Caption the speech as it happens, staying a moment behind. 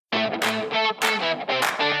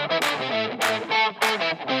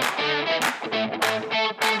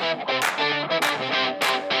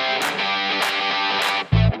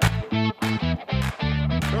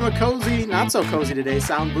not so cozy today.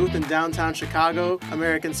 Sound booth in downtown Chicago,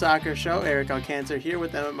 American Soccer Show. Eric Alcantar here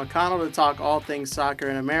with Emmett McConnell to talk all things soccer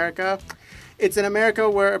in America. It's in America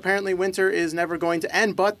where apparently winter is never going to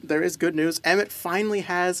end, but there is good news. Emmett finally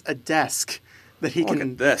has a desk that he can... Look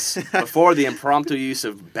at this. Before the impromptu use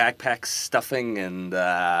of backpack stuffing and,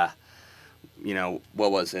 what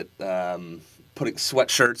was it? Putting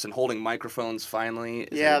sweatshirts and holding microphones finally.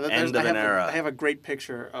 Yeah, end of an era. I have a great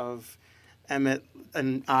picture of Emmett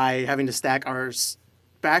and I having to stack our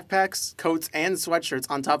backpacks, coats, and sweatshirts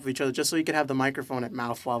on top of each other just so he could have the microphone at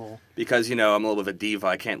mouth level. Because, I'm a little bit of a diva.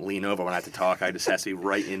 I can't lean over when I have to talk. I just has to be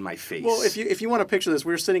right in my face. Well, if you want to picture this,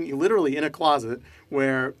 we're sitting literally in a closet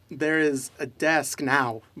where there is a desk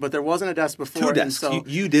now, but there wasn't a desk before. 2 desks. So,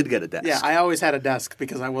 you did get a desk. Yeah, I always had a desk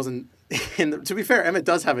because I wasn't... to be fair, Emmett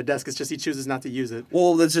does have a desk. It's just he chooses not to use it.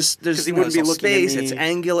 Well, there's he wouldn't be looking space. at me. It's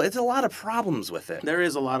angular. It's a lot of problems with it. There are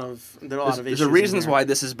a lot of issues. There's reasons why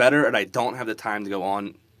this is better, and I don't have the time to go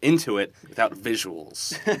on into it without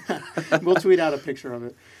visuals. We'll tweet out a picture of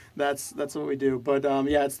it. That's what we do. But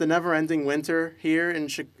it's the never-ending winter here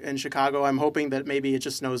in Chicago. I'm hoping that maybe it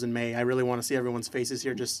just snows in May. I really want to see everyone's faces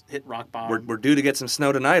here just hit rock bottom. We're due to get some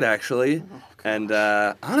snow tonight, actually. And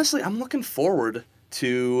honestly, I'm looking forward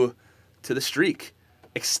to the streak.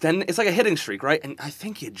 It's like a hitting streak, right? And I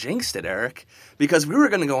think you jinxed it, Eric, because we were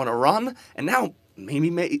going to go on a run, and now maybe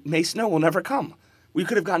May snow will never come. We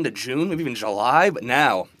could have gotten to June, maybe even July, but I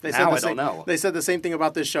don't know. They said the same thing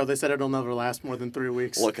about this show. They said it'll never last more than 3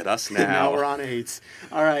 weeks. Look at us now. Now we're on 8.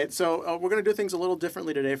 All right, so we're going to do things a little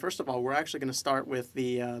differently today. First of all, we're actually going to start with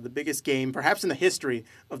the biggest game, perhaps in the history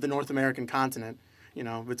of the North American continent,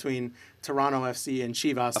 between Toronto FC and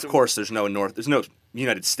Chivas. Of course, there's no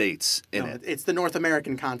United States in it. It's the North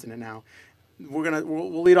American continent now.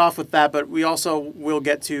 We'll lead off with that, but we also will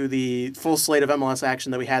get to the full slate of MLS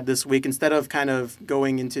action that we had this week. Instead of kind of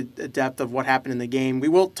going into depth of what happened in the game, we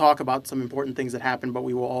will talk about some important things that happened, but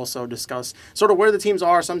we will also discuss sort of where the teams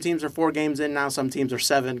are. Some teams are 4 games in now, some teams are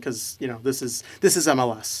 7, because this is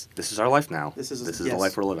MLS. This is our life now. This is the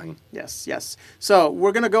life we're living. Yes. So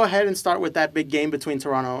we're going to go ahead and start with that big game between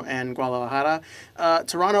Toronto and Guadalajara.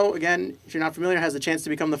 Toronto, again, if you're not familiar, has the chance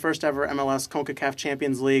to become the first ever MLS CONCACAF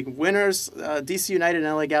Champions League winners. DC United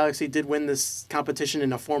and LA Galaxy did win this competition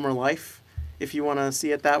in a former life, if you want to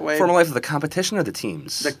see it that way. Former life of the competition or the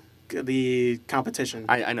teams? The competition.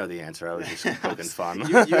 I know the answer. I was just poking fun.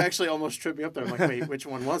 You actually almost tripped me up there. I'm like, wait, which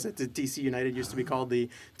one was it? Did DC United used to be called the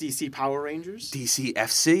DC Power Rangers?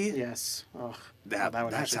 DCFC? Yes. Oh,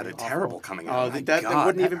 that sounded terrible coming out. That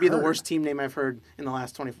wouldn't even be the worst team name I've heard in the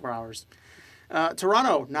last 24 hours.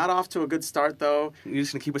 Toronto, not off to a good start, though. You're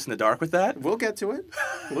just going to keep us in the dark with that? We'll get to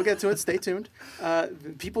it. Stay tuned.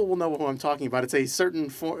 People will know who I'm talking about. It's a certain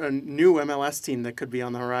new MLS team that could be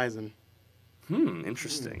on the horizon.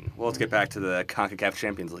 Interesting. Well, let's get back to the CONCACAF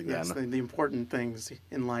Champions League then. Yes, the important things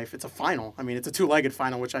in life. It's a final. I mean, it's a 2-legged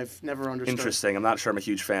final, which I've never understood. Interesting. I'm not sure I'm a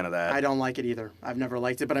huge fan of that. I don't like it either. I've never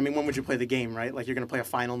liked it. But, I mean, when would you play the game, right? Like, you're going to play a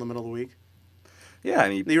final in the middle of the week? Yeah, I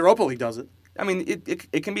mean... The Europa League does it. I mean,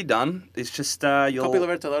 it can be done. It's just Copa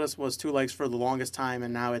Libertadores was 2 legs for the longest time,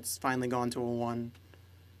 and now it's finally gone to a one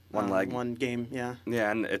leg. One game, yeah.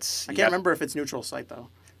 Yeah, and it's... I can't remember if it's neutral site, though.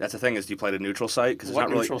 That's the thing, is do you play the neutral site? Because it's not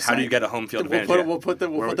really... Site? How do you get a home field advantage? We'll put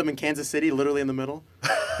them in Kansas City, literally in the middle.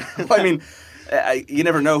 Well, I mean, you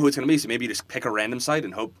never know who it's going to be, so maybe you just pick a random site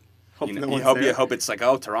and hope... You hope it's like,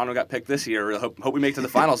 Toronto got picked this year. Hope we make it to the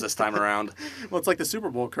finals this time around. Well, it's like the Super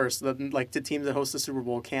Bowl curse. The teams that host the Super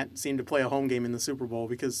Bowl can't seem to play a home game in the Super Bowl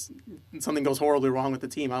because something goes horribly wrong with the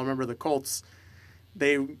team. I remember the Colts.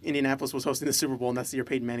 Indianapolis was hosting the Super Bowl, and that's the year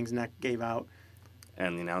Peyton Manning's neck gave out.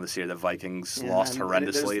 And this year the Vikings lost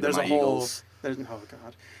horrendously to my Eagles. Oh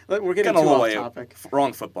God, we're getting too off topic.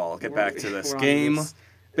 Wrong football. Get back to this game.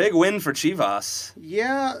 Big win for Chivas.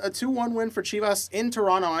 Yeah, a 2-1 win for Chivas in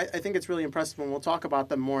Toronto. I think it's really impressive, and we'll talk about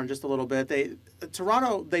them more in just a little bit.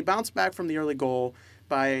 Toronto bounced back from the early goal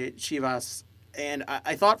by Chivas, and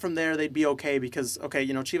I thought from there they'd be okay because,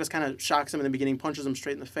 Chivas kind of shocks them in the beginning, punches them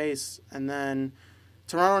straight in the face, and then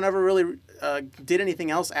Toronto never really did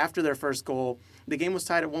anything else after their first goal. The game was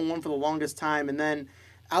tied at 1-1 for the longest time, and then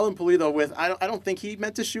Alan Pulido I don't think he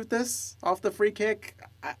meant to shoot this off the free kick.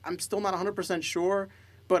 I'm still not 100% sure.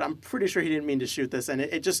 But I'm pretty sure he didn't mean to shoot this, and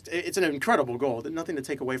it's an incredible goal. Nothing to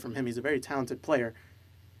take away from him. He's a very talented player.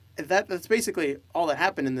 That's basically all that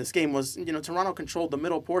happened in this game was, Toronto controlled the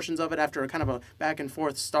middle portions of it after a kind of a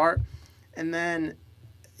back-and-forth start. And then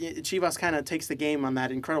Chivas kind of takes the game on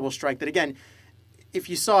that incredible strike that, again, if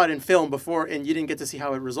you saw it in film before and you didn't get to see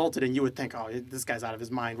how it resulted, and you would think, this guy's out of his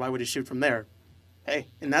mind. Why would he shoot from there? Hey,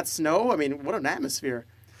 in that snow, I mean, what an atmosphere.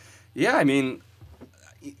 Yeah, I mean...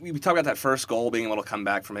 we talk about that first goal, being able to come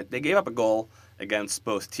back from it. They gave up a goal against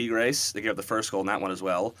both Tigres. They gave up the first goal in that one as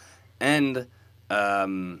well, and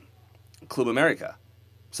Club America.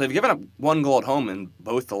 So they've given up one goal at home in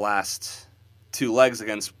both the last two legs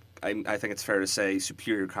against, I think it's fair to say,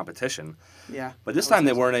 superior competition. Yeah. But this time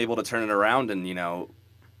they weren't able to turn it around and,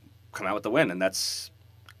 come out with the win, and that's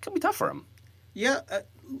going to be tough for them. Yeah.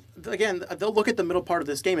 Again, they'll look at the middle part of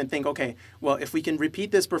this game and think, okay, well, if we can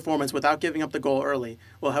repeat this performance without giving up the goal early,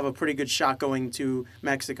 we'll have a pretty good shot going to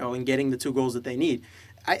Mexico and getting the 2 goals that they need.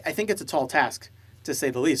 I think it's a tall task, to say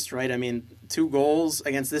the least, right? I mean, 2 goals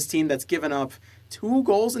against this team that's given up 2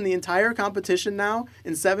 goals in the entire competition now.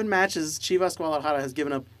 In 7 matches, Chivas Guadalajara has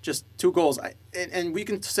given up just 2 goals. And we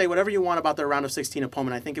can say whatever you want about their round of 16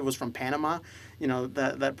 opponent. I think it was from Panama,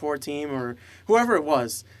 that poor team, or whoever it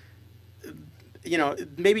was.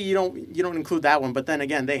 Maybe you don't include that one, but then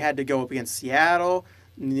again, they had to go up against Seattle,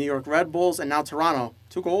 New York Red Bulls, and now Toronto.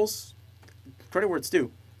 2 goals. Credit where it's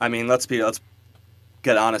due. I mean, let's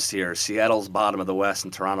get honest here. Seattle's bottom of the West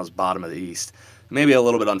and Toronto's bottom of the East. Maybe a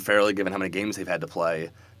little bit unfairly given how many games they've had to play,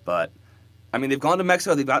 but I mean, they've gone to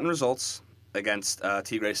Mexico. They've gotten results against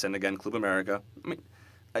Tigres and again Club America. I mean,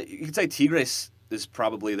 you could say Tigres is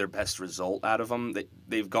probably their best result out of them.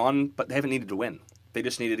 They've gone, but they haven't needed to win. They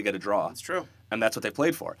just needed to get a draw. That's true. And that's what they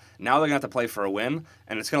played for. Now they're going to have to play for a win,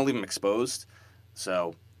 and it's going to leave them exposed.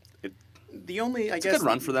 So it's a good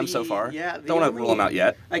run for them so far. Yeah, don't want to rule them out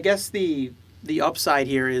yet. I guess the upside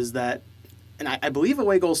here is that, and I believe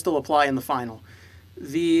away goals still apply in the final.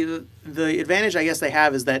 The advantage I guess they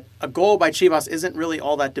have is that a goal by Chivas isn't really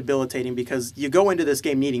all that debilitating because you go into this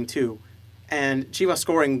game needing 2. And Chivas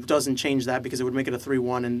scoring doesn't change that because it would make it a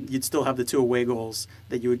 3-1, and you'd still have the 2 away goals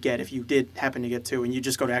that you would get if you did happen to get 2, and you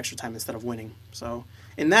just go to extra time instead of winning. So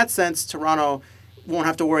in that sense, Toronto won't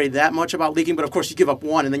have to worry that much about leaking, but of course you give up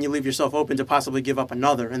 1, and then you leave yourself open to possibly give up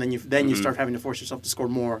another, and then you start having to force yourself to score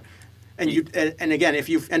more. And again, if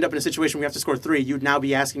you end up in a situation where you have to score 3, you'd now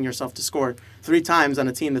be asking yourself to score 3 times on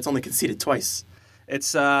a team that's only conceded twice.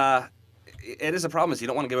 It is a problem is you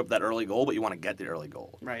don't want to give up that early goal, but you want to get the early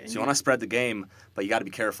goal. Right. So you want to spread the game, but you got to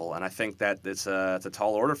be careful. And I think that it's a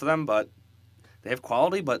tall order for them, but they have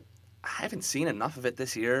quality. But I haven't seen enough of it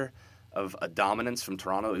this year of a dominance from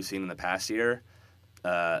Toronto we've seen in the past year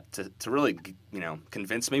to really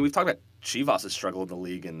convince me. We've talked about Chivas' struggle in the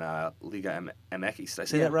league in Liga MX. Did I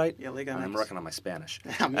say that right? Yeah, Liga MX. I'm working on my Spanish.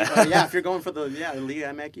 If you're going for the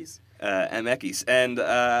Liga MX. MX. And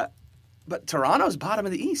but Toronto's bottom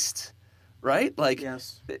of the East. Right? Like,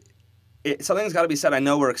 yes. Something's got to be said. I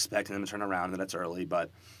know we're expecting them to turn around and that it's early, but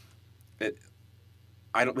we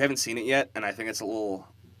haven't seen it yet, and I think it's a little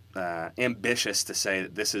ambitious to say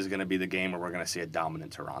that this is going to be the game where we're going to see a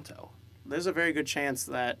dominant Toronto. There's a very good chance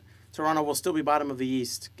that Toronto will still be bottom of the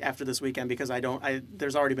East after this weekend because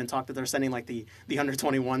there's already been talk that they're sending like the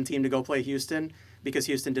under-21 team to go play Houston because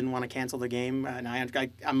Houston didn't want to cancel the game, and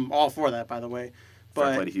I'm all for that, by the way.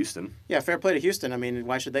 Fair play to Houston. Yeah, fair play to Houston. I mean,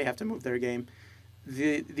 why should they have to move their game?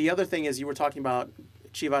 The other thing is you were talking about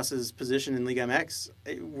Chivas' position in Liga MX.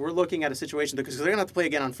 We're looking at a situation because they're going to have to play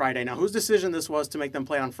again on Friday. Now, whose decision this was to make them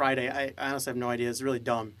play on Friday, I honestly have no idea. It's really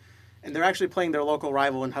dumb. And they're actually playing their local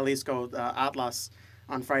rival in Jalisco, Atlas,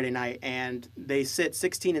 on Friday night, and they sit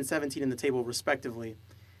 16 and 17 in the table respectively.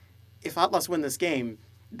 If Atlas win this game,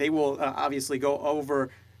 they will obviously go over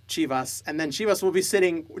Chivas, and then Chivas will be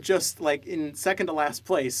sitting just like in second to last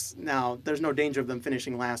place. Now, there's no danger of them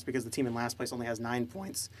finishing last because the team in last place only has 9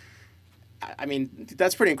 points. I mean,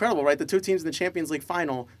 that's pretty incredible, right? The 2 teams in the Champions League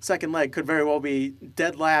final, second leg, could very well be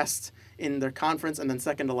dead last in their conference and then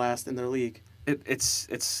second to last in their league.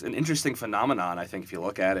 It's an interesting phenomenon, I think, if you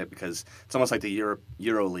look at it, because it's almost like the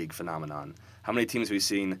Euro League phenomenon. How many teams we've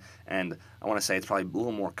seen, and I want to say it's probably a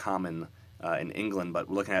little more common in England, but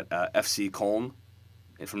we're looking at FC Köln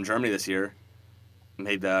from Germany this year,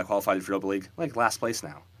 made qualified for Europa League, like last place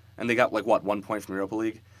now. And they got 1 point from Europa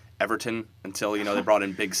League. Everton, until they brought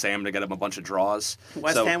in Big Sam to get them a bunch of draws.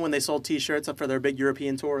 West Ham, when they sold T-shirts up for their big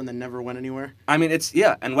European tour and then never went anywhere. I mean,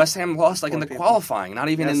 and West Ham lost in the qualifying, not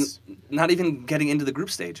even getting into the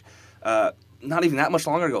group stage. Not even that much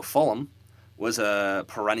longer ago, Fulham was a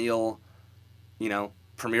perennial,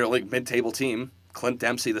 Premier League mid-table team. Clint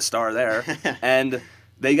Dempsey, the star there, and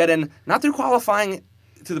they get in not through qualifying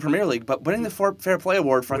to the Premier League, but winning the Fair Play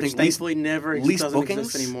Award for Which I think thankfully least bookings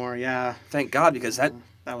exist anymore. Yeah, thank God, because that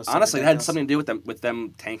was honestly, it had something to do with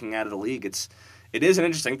them tanking out of the league. It is an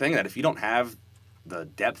interesting thing that if you don't have the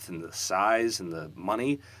depth and the size and the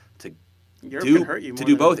money to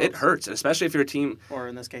do both, it hurts, especially if you're a team, or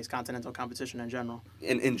in this case, continental competition in general.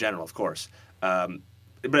 In general, of course.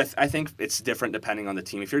 But I think it's different depending on the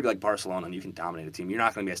team. If you're like Barcelona and you can dominate a team, you're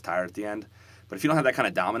not going to be as tired at the end. But if you don't have that kind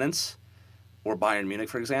of dominance, or Bayern Munich,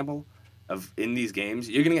 for example, in these games,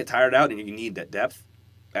 you're going to get tired out and you need that depth.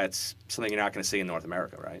 That's something you're not going to see in North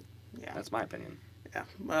America, right? Yeah. That's my opinion. Yeah.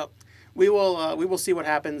 Well, we will see what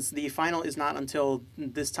happens. The final is not until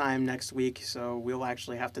this time next week, so we'll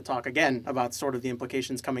actually have to talk again about sort of the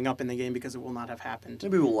implications coming up in the game because it will not have happened.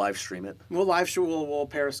 Maybe we'll live stream it. We'll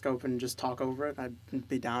Periscope and just talk over it. I'd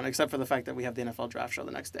be down, except for the fact that we have the NFL draft show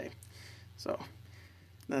the next day. So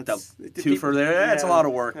that's two for there. That's a lot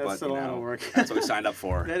of work, that's but a lot of work. That's what we signed up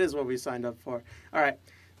for. That is what we signed up for. All right.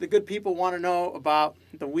 The good people want to know about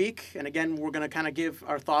the week. And again, we're going to kind of give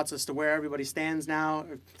our thoughts as to where everybody stands now,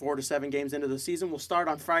 4 to 7 games into the season. We'll start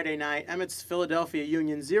on Friday night. Emmett's Philadelphia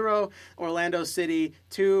Union 0, Orlando City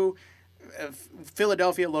 2.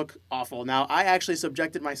 Philadelphia look awful. Now, I actually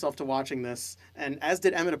subjected myself to watching this, and as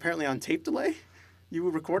did Emmett apparently on tape delay. You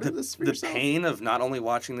recorded this for yourself? The pain of not only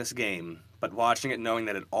watching this game, but watching it knowing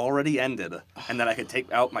that it already ended and that I could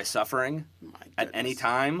take out my suffering at any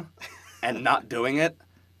time and not doing it.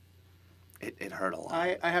 It hurt a lot.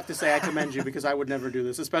 I have to say I commend you because I would never do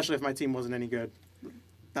this, especially if my team wasn't any good.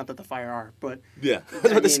 Not that the Fire are, but yeah, I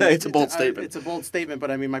was about to say it's a bold statement. It's a bold statement, but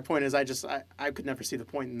I mean, my point is, I could never see the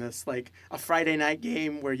point in this. Like a Friday night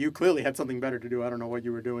game where you clearly had something better to do. I don't know what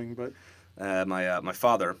you were doing, but my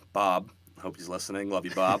father, Bob, hope he's listening. Love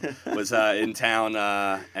you, Bob. Was in town,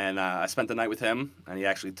 and I spent the night with him, and he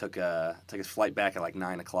actually took his flight back at like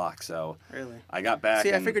 9:00. So really, I got back.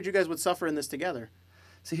 See, I figured you guys would suffer in this together.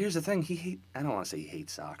 See, here's the thing. I don't want to say he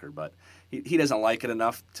hates soccer, but he doesn't like it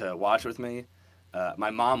enough to watch with me.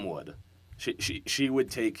 My mom would. She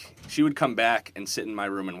would come back and sit in my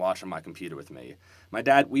room and watch on my computer with me. My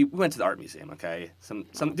dad, we went to the art museum, okay? Do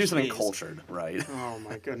something cultured, right? Oh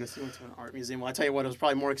my goodness, we went to an art museum. Well, I tell you what, it was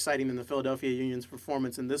probably more exciting than the Philadelphia Union's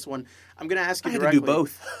performance in this one. I'm going to ask you directly. I had to do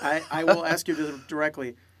both. I will ask you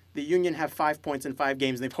directly. The Union have 5 points in 5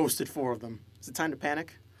 games, and they've hosted 4 of them. Is it time to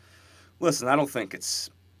panic? Listen, I don't think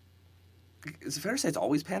is it fair to say it's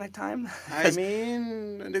always panic time? I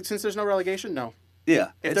mean, since there's no relegation, no.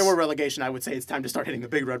 Yeah. If there were relegation, I would say it's time to start hitting the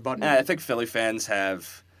big red button. I think Philly fans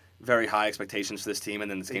have very high expectations for this team,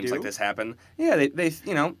 and then games like this happen. Yeah, they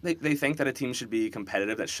think that a team should be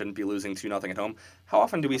competitive, that shouldn't be losing 2-0 at home. How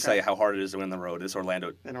often do we say how hard it is to win the road? This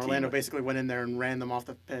Orlando And Orlando basically went in there and ran them off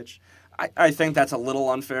the pitch. I think that's a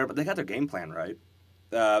little unfair, but they got their game plan right.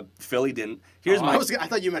 Philly didn't. I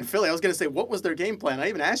thought you meant Philly. I was going to say, what was their game plan? I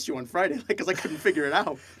even asked you on Friday because I couldn't figure it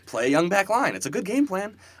out. Play a young back line. It's a good game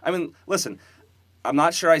plan. I mean, listen, I'm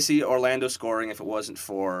not sure I see Orlando scoring if it wasn't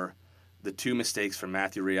for the 2 mistakes from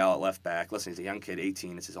Matthew Real at left back. Listen, he's a young kid,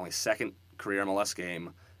 18. It's his only second career MLS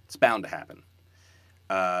game. It's bound to happen.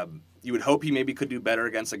 You would hope he maybe could do better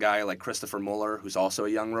against a guy like Christopher Muller, who's also a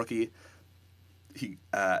young rookie.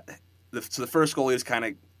 So the first goal, he just kind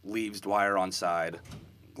of leaves Dwyer onside.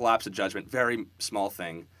 Lapse of judgment, very small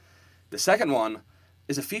thing. The second one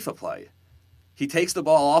is a FIFA play. He takes the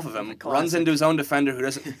ball off of him, runs into his own defender,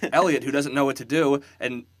 Elliott, who doesn't know what to do,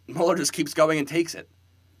 and Muller just keeps going and takes it.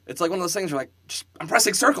 It's like one of those things where I'm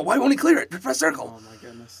pressing circle. Why won't he clear it? Press circle. Oh, my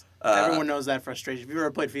goodness. Everyone knows that frustration. If you've ever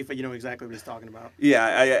played FIFA, you know exactly what he's talking about.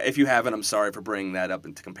 Yeah, if you haven't, I'm sorry for bringing that up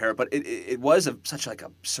and to compare it. But it was such a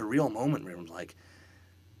surreal moment where I'm like,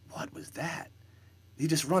 what was that? He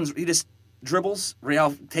just dribbles.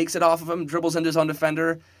 Real takes it off of him, dribbles into his own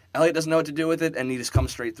defender. Elliott doesn't know what to do with it, and he just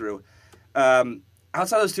comes straight through.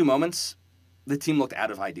 Outside of those 2 moments, the team looked out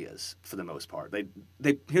of ideas for the most part.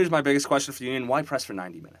 Here's my biggest question for the Union. Why press for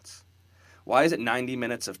 90 minutes? Why is it 90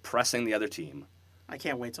 minutes of pressing the other team? I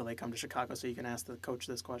can't wait till they come to Chicago so you can ask the coach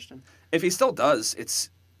this question. If he still does, it's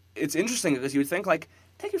interesting because you would think,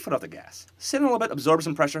 take your foot off the gas. Sit in a little bit, absorb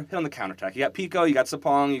some pressure, hit on the counterattack. You got Pico, you got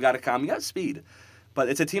Sapong, you got Akam, you got speed. But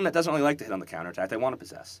it's a team that doesn't really like to hit on the counterattack. They want to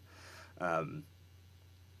possess.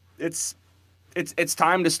 It's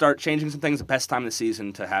time to start changing some things. The best time of the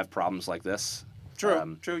season to have problems like this.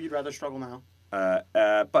 True. You'd rather struggle now.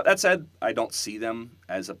 But that said, I don't see them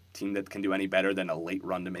as a team that can do any better than a late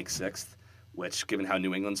run to make 6th, which, given how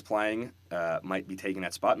New England's playing, might be taking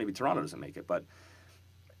that spot. Maybe Toronto doesn't make it, but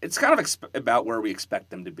it's kind of about where we expect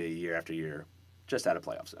them to be year after year, just out of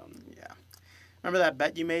playoff zone. Yeah. Remember that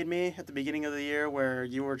bet you made me at the beginning of the year where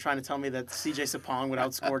you were trying to tell me that CJ Sapong would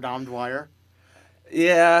outscore Dom Dwyer?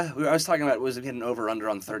 Yeah, I was talking about, was it hitting over-under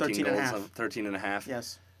on 13 goals? 13.5.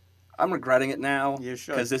 Yes. I'm regretting it now. You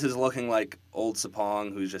should. Because this is looking like old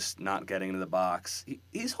Sapong, who's just not getting into the box.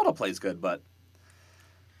 His hold-up plays good, but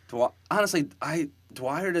honestly,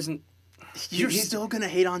 Dwyer doesn't... You're still going to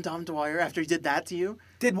hate on Dom Dwyer after he did that to you?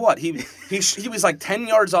 Did what? He was like 10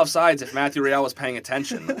 yards offsides if Matthew Real was paying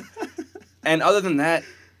attention. And other than that,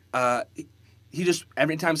 he just,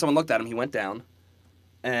 every time someone looked at him, he went down.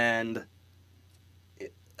 And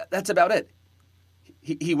that's about it.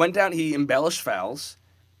 He went down, he embellished fouls.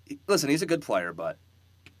 Listen, he's a good player, but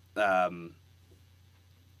I'm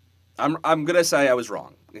going to say I was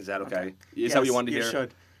wrong. Is that okay? Is that what you wanted to hear?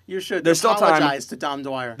 You should. There's still apologize to Dom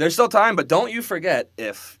Dwyer. There's still time, but don't you forget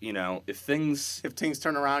if things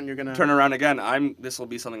turn around, you're gonna turn around again. This will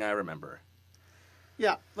be something I remember.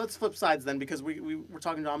 Yeah, let's flip sides then, because we're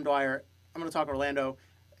talking Dom Dwyer. I'm going to talk Orlando.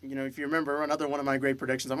 If you remember another one of my great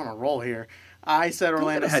predictions, I'm on a roll here. I said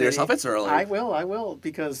Orlando City. Ahead of yourself. It's early. I will,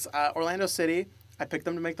 because Orlando City, I picked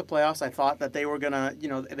them to make the playoffs. I thought that they were gonna,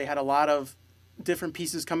 they had a lot of different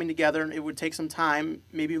pieces coming together, and it would take some time,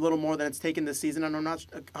 maybe a little more than it's taken this season. And I'm not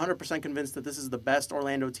 100% convinced that this is the best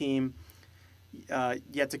Orlando team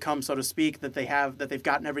yet to come, so to speak, that they've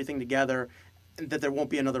gotten everything together, and that there won't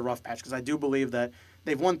be another rough patch, because I do believe that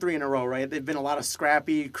they've won 3 in a row, right? They've been a lot of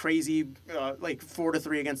scrappy, crazy, like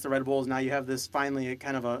 4-3 against the Red Bulls. Now you have this finally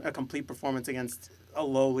kind of a complete performance against a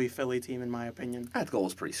lowly Philly team, in my opinion. That goal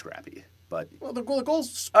was pretty scrappy. But the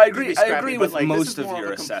goals. I agree with most of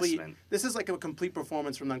your assessment. This is like a complete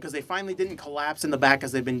performance from them, because they finally didn't collapse in the back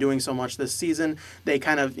as they've been doing so much this season. They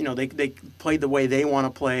kind of, they played the way they want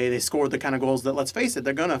to play. They scored the kind of goals that, let's face it,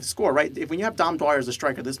 they're gonna score, right? When you have Dom Dwyer as a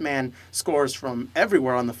striker, this man scores from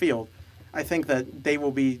everywhere on the field. I think that they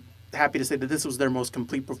will be happy to say that this was their most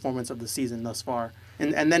complete performance of the season thus far.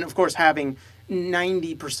 And then, of course, having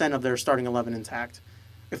 90% of their starting 11 intact.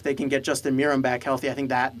 If they can get Justin Miram back healthy, I think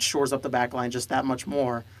that shores up the back line just that much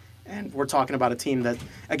more. And we're talking about a team that,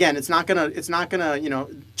 again, it's not gonna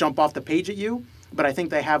jump off the page at you, but I think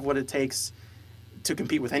they have what it takes to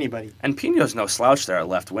compete with anybody. And Pino's no slouch there at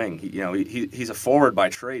left wing. He's a forward by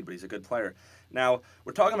trade, but he's a good player. Now,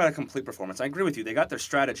 we're talking about a complete performance. I agree with you. They got their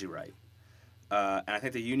strategy right. And I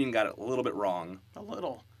think the Union got it a little bit wrong. A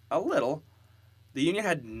little. The Union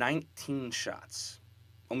had 19 shots,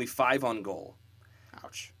 only 5 on goal.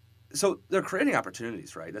 Ouch. So they're creating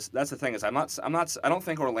opportunities, right? That's the thing is I don't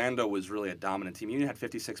think Orlando was really a dominant team. Union had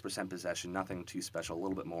 56% possession, nothing too special, a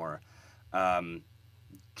little bit more.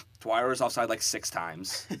 Dwyer was offside like 6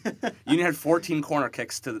 times. Union had 14 corner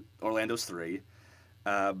kicks to Orlando's 3.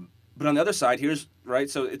 But on the other side,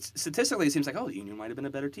 so it's statistically it seems like, the Union might have been a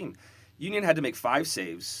better team. Union had to make 5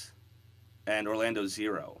 saves, and Orlando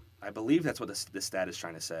 0. I believe that's what the stat is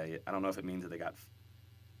trying to say. I don't know if it means that they got.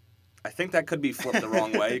 I think that could be flipped the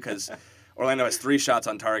wrong way, because Orlando has 3 shots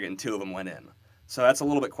on target and 2 of them went in. So that's a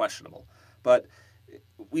little bit questionable. But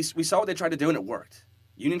we saw what they tried to do, and it worked.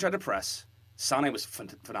 Union tried to press. Sane was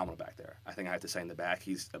phenomenal back there. I think I have to say in the back,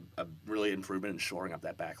 he's a really improvement in shoring up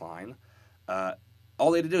that back line.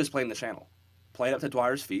 All they had to do is play in the channel. Play it up to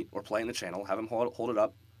Dwyer's feet, or play in the channel, have him hold it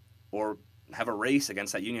up, or have a race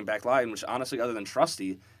against that Union back line, which honestly, other than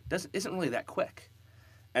Trusty, isn't really that quick.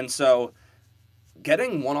 And so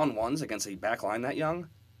getting one-on-ones against a back line that young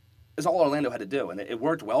is all Orlando had to do, and it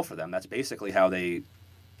worked well for them. That's basically how they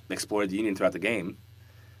exploited the Union throughout the game.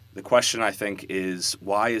 The question, I think, is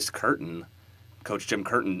why is Coach Jim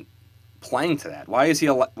Curtin, playing to that? Why is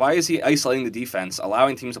he isolating the defense,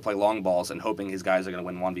 allowing teams to play long balls, and hoping his guys are going to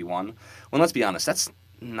win 1v1? Well, let's be honest, that's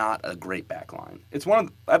not a great back line. It's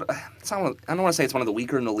one of I don't want to say it's one of the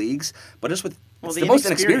weaker in the leagues, but just with the most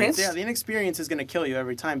inexperience. Yeah, the inexperience is going to kill you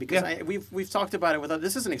every time, because we've talked about it.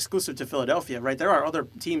 This isn't exclusive to Philadelphia, right? There are other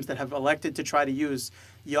teams that have elected to try to use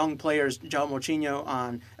young players. João Moutinho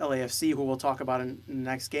on LAFC, who we'll talk about in the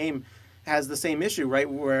next game, has the same issue, right?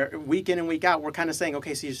 Where week in and week out, we're kind of saying,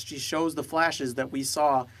 okay, so he shows the flashes that we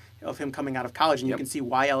saw of him coming out of college, and you can see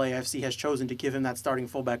why LAFC has chosen to give him that starting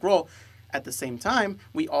fullback role. At the same time,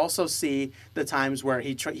 we also see the times where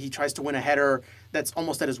he tries to win a header that's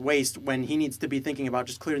almost at his waist, when he needs to be thinking about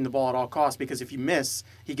just clearing the ball at all costs, because if you miss,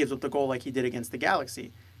 he gives up the goal like he did against the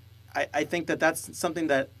Galaxy. I think that's something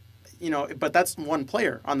that, but that's one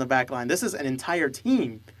player on the back line. This is an entire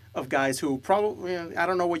team of guys who probably, I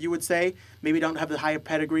don't know what you would say, maybe don't have the higher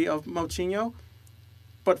pedigree of Moutinho,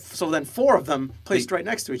 but so then 4 of them placed right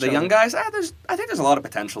next to each other. The young guys, I think there's a lot of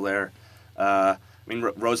potential there.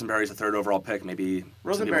 Rosenberry's a 3rd overall pick. Maybe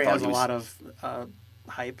Rosenberry has a lot of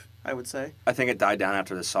hype, I would say. I think it died down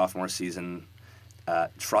after the sophomore season.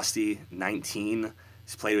 Trusty, 19.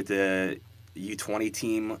 He's played with the U20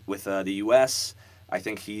 team with the U.S. I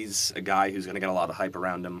think he's a guy who's going to get a lot of hype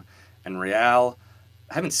around him. And Real,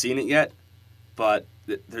 I haven't seen it yet, but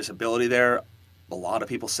there's ability there. A lot of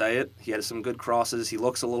people say it. He had some good crosses. He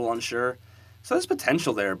looks a little unsure. So there's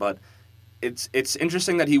potential there, but it's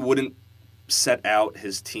interesting that he wouldn't set out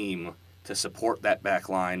his team to support that back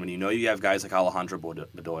line when you know you have guys like Alejandro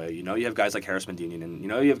Bedoya, you know you have guys like Harris Medinian, and you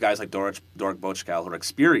know you have guys like Dorek Bochcal who are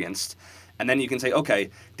experienced, and then you can say, okay,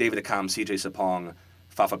 David Akam, CJ Sapong,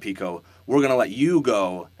 Fafa Pico, we're going to let you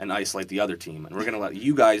go and isolate the other team, and we're going to let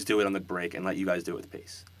you guys do it on the break and let you guys do it with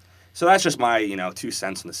pace. So that's just my 2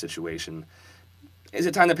 cents on the situation. Is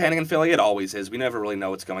it time to panic in Philly? It always is. We never really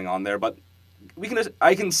know what's going on there, but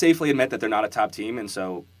I can safely admit that they're not a top team, and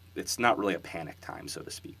so it's not really a panic time, so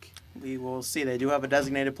to speak. We will see. They do have a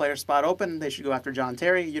designated player spot open. They should go after John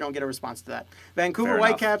Terry. You don't get a response to that. Vancouver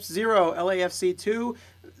Whitecaps 0, LAFC 2.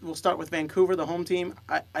 We'll start with Vancouver, the home team.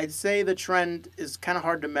 I'd say the trend is kind of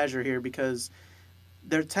hard to measure here because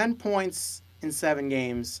they're 10 points in 7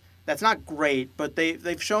 games. That's not great, but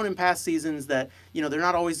they've shown in past seasons that they're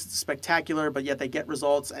not always spectacular, but yet they get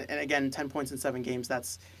results. And again, 10 points in 7 games,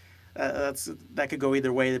 that could go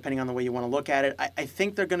either way depending on the way you want to look at it. I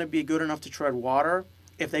think they're going to be good enough to tread water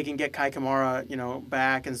if they can get Kai Kamara,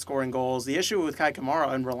 back and scoring goals. The issue with Kai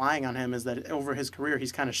Kamara and relying on him is that over his career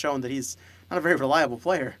he's kind of shown that he's not a very reliable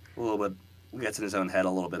player. A little bit gets in his own head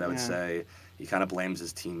a little bit, I would say. He kind of blames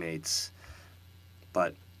his teammates,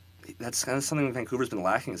 but that's kind of something Vancouver's been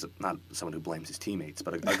lacking. Is not someone who blames his teammates,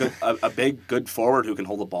 but a big good forward who can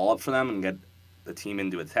hold the ball up for them and get the team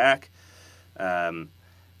into attack. I'm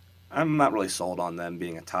not really sold on them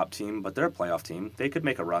being a top team, but they're a playoff team. They could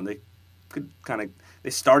make a run. They could they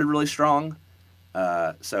started really strong,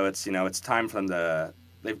 so it's time for them to.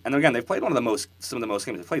 They've played some of the most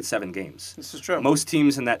games. They've played 7 games. This is true. Most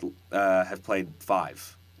teams in that have played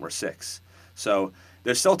 5 or 6. So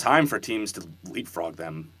there's still time for teams to leapfrog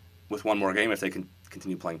them with one more game if they can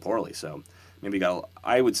continue playing poorly. So maybe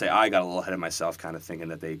I would say I got a little ahead of myself, kind of thinking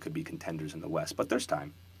that they could be contenders in the West. But there's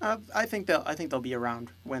time. I think they'll be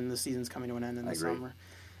around when the season's coming to an end in the summer.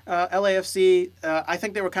 LAFC, I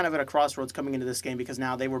think they were kind of at a crossroads coming into this game because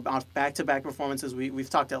now they were off back-to-back performances. We've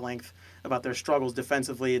talked at length about their struggles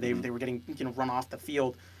defensively. They were getting run off the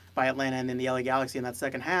field by Atlanta and then the LA Galaxy in that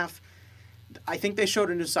second half. I think they showed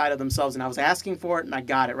a new side of themselves, and I was asking for it, and I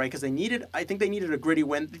got it, right? Because I think they needed a gritty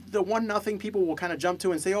win. The 1-0 people will kind of jump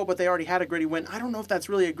to and say, oh, but they already had a gritty win. I don't know if that's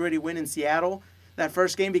really a gritty win in Seattle, that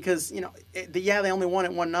first game, because, they only won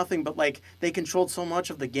it 1-0, but, they controlled so much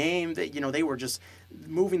of the game that, they were just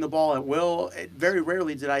moving the ball at will. Very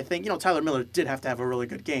rarely did I think, Tyler Miller did have to have a really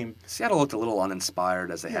good game. Seattle looked a little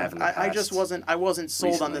uninspired as they have in the past. I wasn't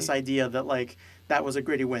sold on this idea that, that was a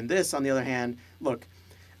gritty win. This, on the other hand, look,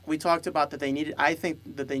 we talked about that I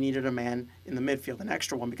think that they needed a man in the midfield, an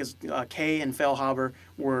extra one, because Kay and Feilhaber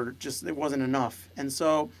it wasn't enough. And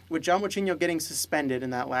so with John Moutinho getting suspended in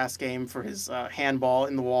that last game for his handball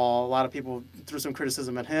in the wall, a lot of people threw some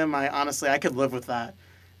criticism at him. I could live with that.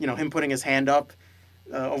 Him putting his hand up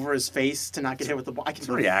over his face to not get hit with the ball. It's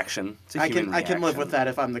a reaction. It's a human reaction. I can live with that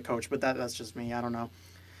if I'm the coach, but that's just me. I don't know.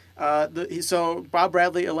 So Bob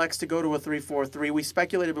Bradley elects to go to a 3-4-3. We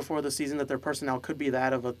speculated before the season that their personnel could be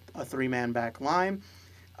that of a 3-man back line.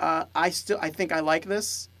 I think I like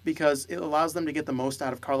this because it allows them to get the most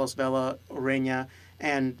out of Carlos Vela, Ureña,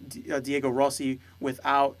 and Diego Rossi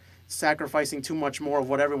without sacrificing too much more of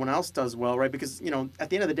what everyone else does well, right? Because, at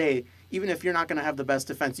the end of the day, even if you're not going to have the best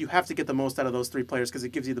defense, you have to get the most out of those 3 players because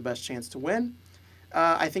it gives you the best chance to win.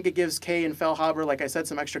 I think it gives Kay and Feilhaber, like I said,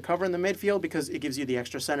 some extra cover in the midfield because it gives you the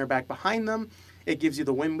extra center back behind them. It gives you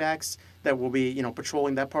the wing backs that will be,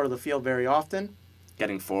 patrolling that part of the field very often.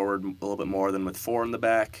 Getting forward a little bit more than with 4 in the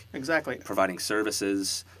back. Exactly. Providing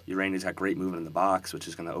services. Ureña's got great movement in the box, which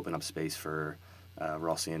is going to open up space for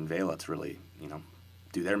Rossi and Vela to really,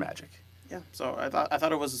 do their magic. Yeah. So I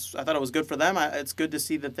thought it was good for them. It's good to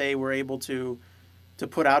see that they were able to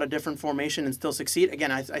put out a different formation and still succeed.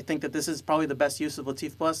 Again, I think that this is probably the best use of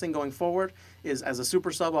Latif Blessing going forward is as a super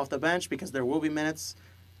sub off the bench because there will be minutes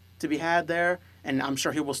to be had there, and I'm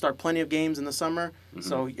sure he will start plenty of games in the summer. Mm-hmm.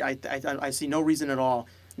 So I see no reason at all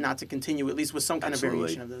not to continue, at least with some kind of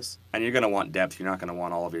variation of this. And you're going to want depth. You're not going to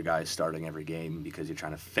want all of your guys starting every game because you're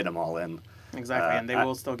trying to fit them all in. Exactly, and they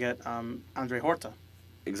will still get Andre Horta.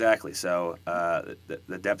 Exactly. So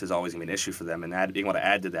the depth is always going to be an issue for them, and being able to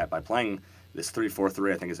add to that by playing this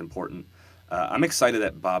 3-4-3 I think is important. I'm excited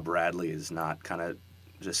that Bob Bradley is not kind of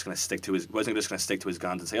just going to wasn't just going to stick to his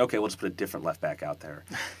guns and say, okay, we'll just put a different left back out there.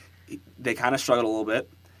 They kind of struggled a little bit.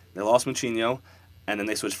 They lost Moutinho, and then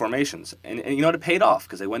they switched formations. And it paid off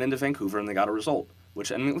because they went into Vancouver and they got a result.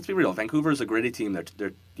 Which, let's be real, Vancouver is a gritty team.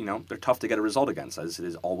 They're tough to get a result against, as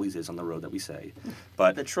it always is on the road that we say.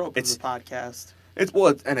 But the trope of the podcast. It's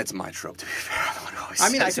my trope, to be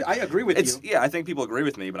fair. I agree with you. Yeah, I think people agree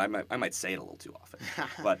with me, but I might say it a little too often.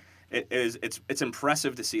 But it's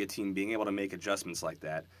impressive to see a team being able to make adjustments like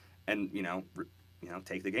that and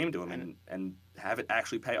take the game to him and have it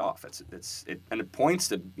actually pay off. It points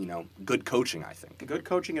to good coaching, I think. Good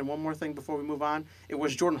coaching, and one more thing before we move on. It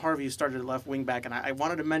was Jordan Harvey who started at left wing back, and I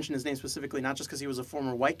wanted to mention his name specifically, not just because he was a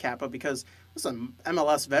former Whitecap, but because he's an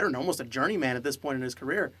MLS veteran, almost a journeyman at this point in his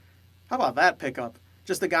career. How about that pickup?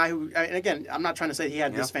 Just the guy who, and again, I'm not trying to say he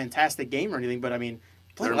had this fantastic game or anything, but I mean,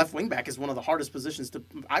 playing left wing back is one of the hardest positions to.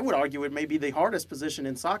 I would argue it may be the hardest position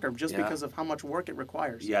in soccer just because of how much work it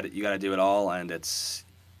requires. You got to do it all, and it's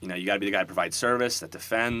you got to be the guy that provides service, that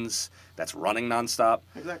defends, that's running nonstop.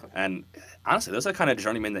 Exactly. And honestly, those are the kind of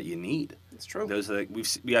journeymen that you need. It's true. Those are I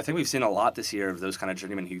think we've seen a lot this year of those kind of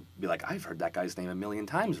journeymen who'd be like, I've heard that guy's name a million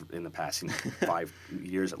times in the past 5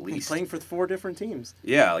 years at least. He's playing for 4 different teams.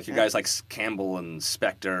 Yeah, like your guys like Campbell and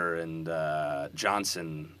Spector and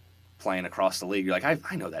Johnson playing across the league. You're like,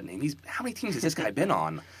 I know that name. How many teams has this guy been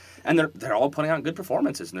on? And they're all putting on good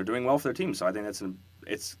performances and they're doing well for their team. So I think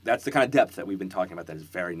that's the kind of depth that we've been talking about that is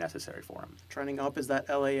very necessary for him. Trending up is that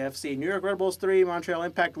LAFC. New York Red Bulls 3, Montreal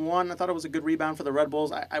Impact 1. I thought it was a good rebound for the Red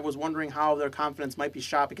Bulls. I was wondering how their confidence might be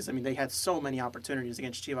shot because, they had so many opportunities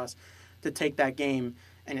against Chivas to take that game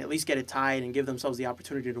and at least get it tied and give themselves the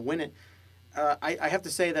opportunity to win it. I have to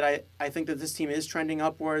say that I think that this team is trending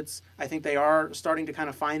upwards. I think they are starting to kind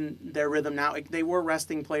of find their rhythm now. They were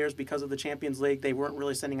resting players because of the Champions League. They weren't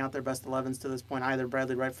really sending out their best 11s to this point either.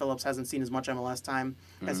 Bradley Wright Phillips hasn't seen as much MLS time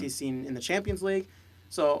as he's seen in the Champions League.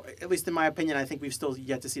 So, at least in my opinion, I think we've still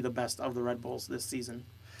yet to see the best of the Red Bulls this season.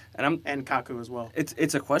 And Kaku as well.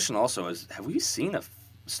 It's a question also is, have we seen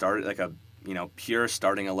a pure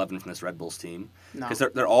starting 11 from this Red Bulls team? No. Because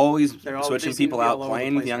they're always switching people out,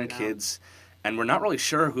 playing with young kids. And we're not really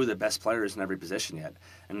sure who the best player is in every position yet.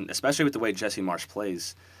 And especially with the way Jesse Marsch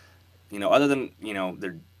plays, other than,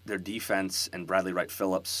 their defense and Bradley Wright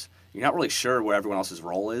Phillips, you're not really sure where everyone else's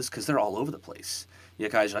role is because they're all over the place. You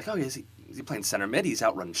have guys are like, oh, is he playing center mid? He's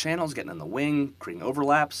out running channels, getting in the wing, creating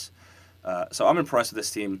overlaps. So I'm impressed with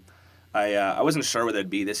this team. I wasn't sure where they'd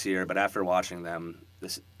be this year, but after watching them,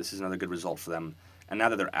 this is another good result for them. And now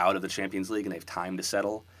that they're out of the Champions League and they have time to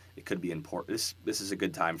settle, it could be important. This is a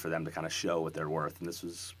good time for them to kind of show what they're worth, and this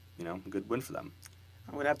was, a good win for them.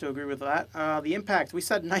 I would have to agree with that. The Impact, we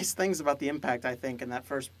said nice things about the Impact, I think, in that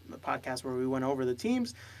first podcast where we went over the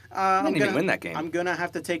teams. They didn't even win that game. I'm going to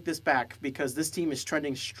have to take this back because this team is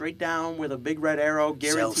trending straight down with a big red arrow.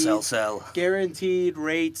 Guaranteed, Sell. Guaranteed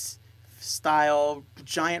rates, style,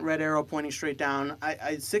 giant red arrow pointing straight down.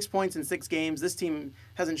 I 6 points in 6 games. This team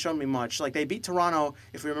hasn't shown me much. Like, they beat Toronto,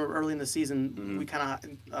 if we remember early in the season. We kind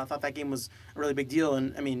of thought that game was a really big deal.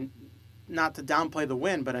 And, not to downplay the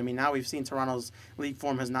win, but, now we've seen Toronto's league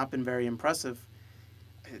form has not been very impressive.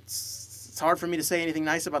 It's hard for me to say anything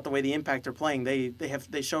nice about the way the Impact are playing.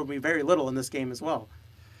 They showed me very little in this game as well.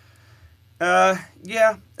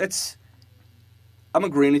 Yeah, I'm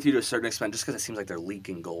agreeing with you to a certain extent just because it seems like they're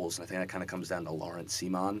leaking goals, and I think that kind of comes down to Lawrence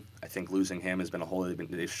Simon. I think losing him has been a hole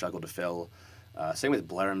they've struggled to fill. Same with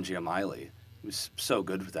Blairham Giammaili. He was so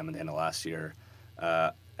good with them at the end of last year.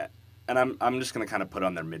 And I'm just going to kind of put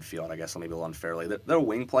on their midfield, I guess, maybe a little unfairly. Their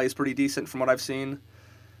wing play is pretty decent from what I've seen.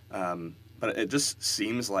 But it just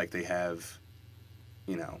seems like they have,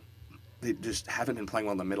 they just haven't been playing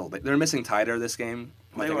well in the middle. They're missing Tyder this game.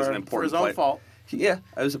 They were, an important for his own fault. Yeah,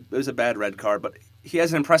 it was a bad red card, but he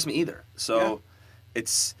hasn't impressed me either. So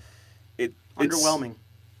it's underwhelming,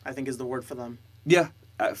 I think is the word for them. Yeah,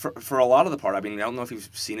 for a lot of the part. I don't know if you've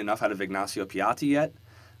seen enough out of Ignacio Piatti yet.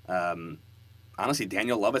 Honestly,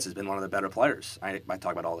 Daniel Lovitz has been one of the better players. I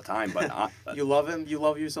talk about it all the time, but you love him. You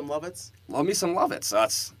love you some Lovitz. Love me some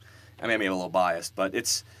Lovitz. I may be a little biased, but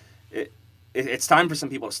it's time for some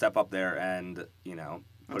people to step up there and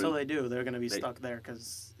Until they do, they're going to be stuck there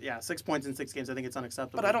because 6 points in 6 games. I think it's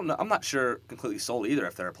unacceptable. But I don't know. I'm not sure completely sold either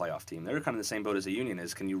if they're a playoff team. They're kind of the same boat as the Union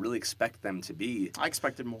is. Can you really expect them to be? I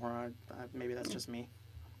expected more. Maybe that's just me.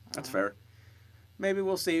 That's fair. Maybe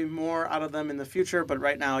we'll see more out of them in the future, but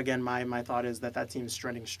right now, again, my thought is that team's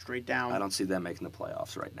trending straight down. I don't see them making the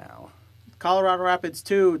playoffs right now. Colorado Rapids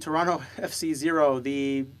 2, Toronto FC 0.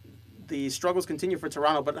 The struggles continue for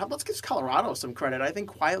Toronto, but let's give Colorado some credit. I think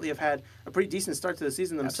quietly have had a pretty decent start to the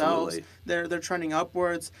season themselves. Absolutely. They're trending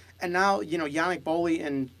upwards. And now, Yannick Boley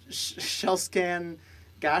and Shelskan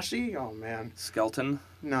Gashi? Oh, man. Skelton?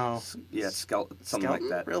 No. Yeah, something Skelton? like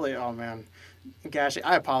that. Really? Oh, man. Gashi,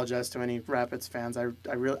 I apologize to any Rapids fans. I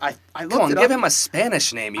really looked Come on, give him a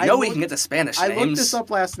Spanish name. You know we can get the Spanish names. I looked this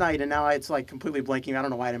up last night, and now it's like completely blanking. I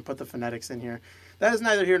don't know why I didn't put the phonetics in here. That is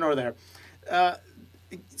neither here nor there.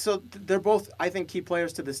 So they're both, I think, key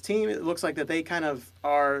players to this team. It looks like that they kind of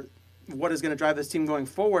are what is going to drive this team going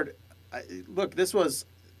forward. Look, this was,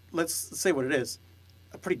 let's say what it is.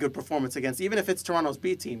 a pretty good performance against, even if it's Toronto's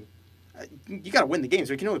B team. You got to win the games.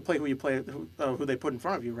 You can only play who they put in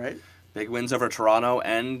front of you, right? Big wins over Toronto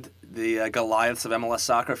and the Goliaths of MLS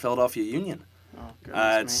soccer, Philadelphia Union. Oh,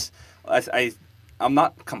 goodness me. I'm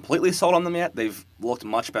not completely sold on them yet. They've looked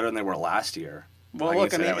much better than they were last year. Well,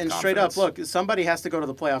 look, I mean, and straight up, look, somebody has to go to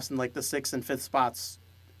the playoffs in like the 6th and 5th spots.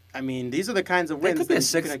 I mean, these are the kinds of wins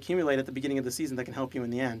that you can accumulate at the beginning of the season that can help you in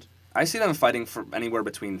the end. I see them fighting for anywhere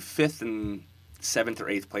between 5th and 7th or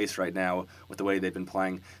 8th place right now with the way they've been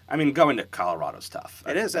playing. I mean, going to Colorado's tough.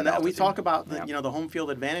 It is, and we talk about the home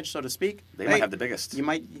field advantage, so to speak. They might have the biggest.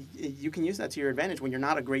 You can use that to your advantage when you're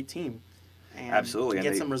not a great team. And absolutely. To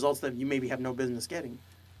get some results that you maybe have no business getting.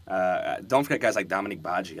 Don't forget guys like Dominic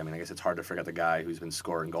Badji. I mean, I guess it's hard to forget the guy who's been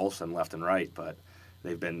scoring goals from left and right, but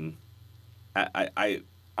they've been.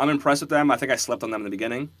 I'm impressed with them. I think I slept on them in the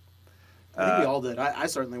beginning. I think we all did. I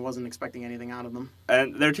certainly wasn't expecting anything out of them.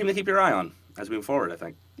 And they're a team to keep your eye on as we move forward, I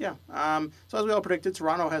think. Yeah. So as we all predicted,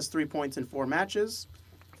 Toronto has 3 points in 4 matches.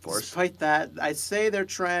 Of course. Despite that, I'd say their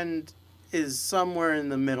trend is somewhere in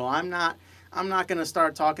the middle. I'm not going to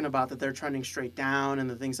start talking about that they're trending straight down and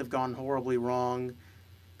that things have gone horribly wrong,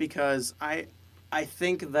 because I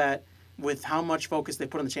think that with how much focus they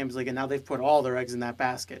put on the Champions League, and now they've put all their eggs in that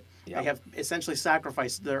basket. Yep. They have essentially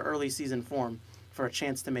sacrificed their early season form for a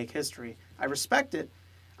chance to make history. I respect it.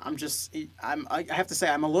 I have to say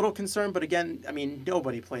I'm a little concerned, but again, I mean,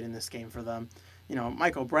 nobody played in this game for them. You know,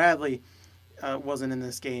 Michael Bradley wasn't in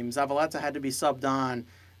this game. Zavaleta had to be subbed on.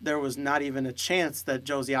 There was not even a chance that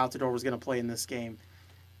Josie Altidore was going to play in this game.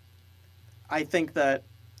 I think that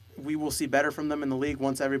we will see better from them in the league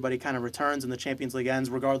once everybody kind of returns and the Champions League ends,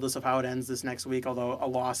 regardless of how it ends this next week, although a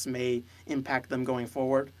loss may impact them going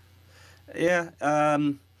forward. Yeah,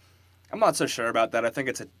 I'm not so sure about that. I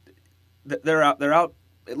think they're out.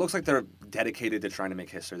 It looks like they're dedicated to trying to make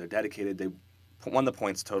history. They're dedicated. They won the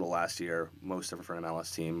points total last year, most ever for an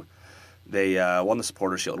MLS team. They won the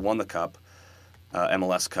Supporter Shield, won the Cup,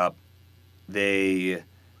 MLS Cup. They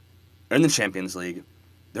are in the Champions League.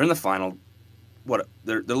 They're in the final.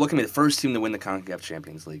 They're looking to be the first team to win the CONCACAF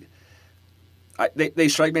Champions League. They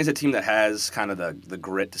strike me as a team that has kind of the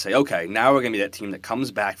grit to say, okay, now we're going to be that team that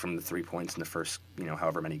comes back from the 3 points in the first,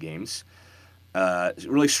 however many games.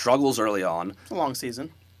 Really struggles early on. It's a long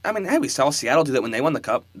season. I mean, hey, we saw Seattle do that when they won the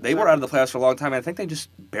Cup. They were out of the playoffs for a long time, and I think they just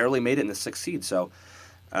barely made it in the 6th seed. So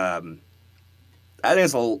I think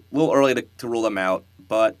it's a little early to rule them out,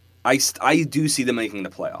 but I do see them making the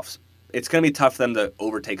playoffs. It's going to be tough for them to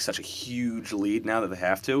overtake such a huge lead now that they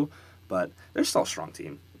have to, but they're still a strong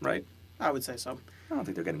team, right? I would say so. I don't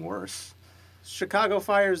think they're getting worse. Chicago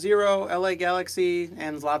Fire 0, LA Galaxy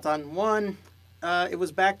and Zlatan 1. It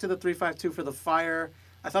was back to the 3-5-2 for the Fire.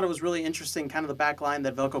 I thought it was really interesting, kind of the back line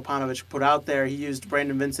that Veljko Paunovic put out there. He used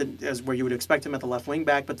Brandon Vincent as where you would expect him at the left wing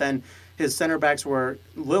back, but then his center backs were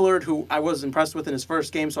Lillard, who I was impressed with in his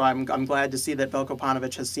first game, so I'm glad to see that Veljko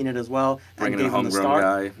Paunovic has seen it as well. Bringing in a homegrown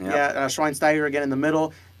guy. Yep. Yeah, Schweinsteiger again in the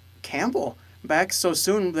middle. Campbell back so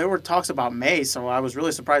soon. There were talks about May, so I was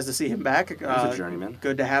really surprised to see him back. He's a journeyman.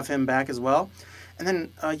 Good to have him back as well. And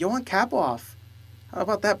then Johan Kapoff. How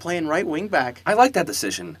about that, playing right wing back? I like that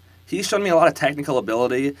decision. He's shown me a lot of technical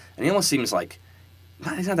ability, and he almost seems like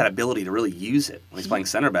he's not that ability to really use it when he's playing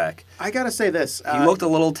center back. I got to say this. He looked a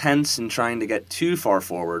little tense in trying to get too far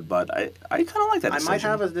forward, but I kind of like that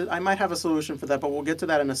decision. I might have a solution for that, but we'll get to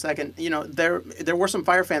that in a second. There were some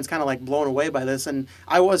Fire fans kind of like blown away by this, and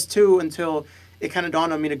I was too until it kind of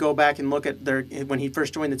dawned on me to go back and look at when he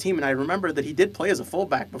first joined the team, and I remember that he did play as a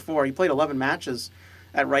fullback before. He played 11 matches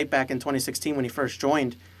at right back in 2016 when he first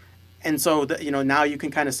joined. And so, now you can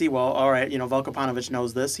kind of see, well, all right, Veljko Paunovic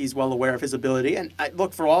knows this. He's well aware of his ability. And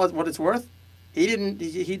look, for all what it's worth, he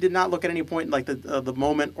did not look at any point like the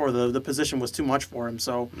moment or the position was too much for him.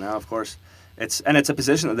 So no, of course, it's a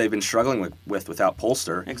position that they've been struggling with without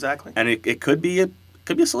Polster. Exactly. And it could be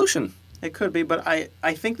a solution. It could be, but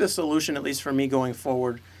I think the solution, at least for me going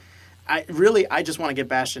forward, I just want to get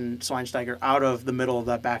Bastian Schweinsteiger out of the middle of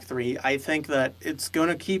that back three. I think that it's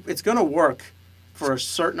going to work for a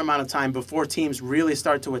certain amount of time before teams really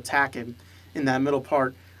start to attack him in that middle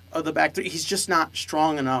part of the back three. He's just not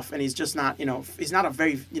strong enough, and he's just not, he's not a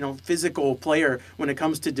very, physical player when it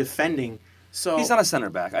comes to defending. So he's not a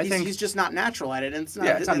center back. I think he's just not natural at it, and it's not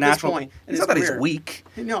at natural. This point it's not that he's weak.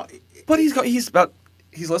 But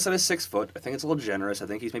he's listed as 6 foot. I think it's a little generous. I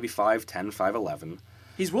think he's maybe 5'10", 5'11".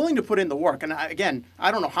 He's willing to put in the work, and again,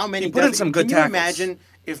 I don't know how many. He put in some good tackles. Can you imagine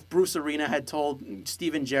if Bruce Arena had told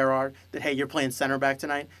Steven Gerrard that, hey, you're playing center back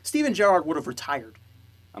tonight? Steven Gerrard would have retired.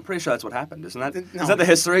 I'm pretty sure that's what happened, isn't that? No. Is that the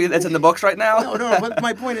history that's in the books right now? No. But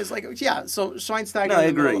my point is so Schweinsteiger. No, I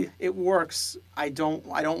agree. It works. I don't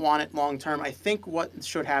want it long term. I think what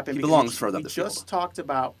should happen. He belongs further up the field. We just talked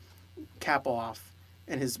about Kapeloff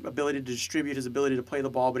and his ability to distribute, his ability to play the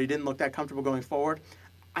ball, but he didn't look that comfortable going forward.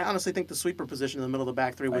 I honestly think the sweeper position in the middle of the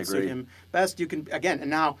back three would suit him best. You can and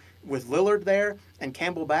now with Lillard there and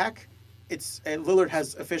Campbell back. Lillard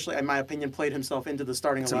has officially, in my opinion, played himself into the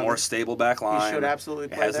starting 11. It's a more stable back line. He should absolutely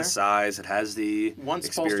play there. It has there. the size. It has the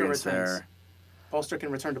experience there. Polster can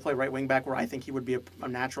return to play right wing back, where I think he would be a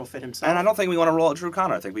natural fit himself. And I don't think we want to roll out Drew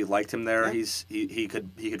Connor. I think we liked him there. Yeah. He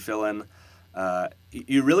could fill in.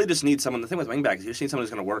 You really just need someone. The thing with wing back is you just need someone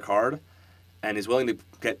who's going to work hard, and is willing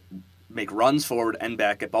to make runs forward and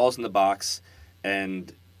back, get balls in the box,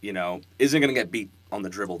 and isn't going to get beat on the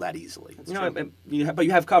dribble that easily. But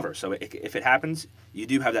you have cover, so if it happens, you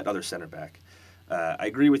do have that other center back. I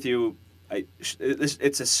agree with you.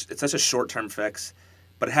 It's such a short-term fix,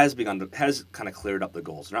 but it has kind of cleared up the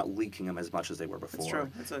goals. They're not leaking them as much as they were before. That's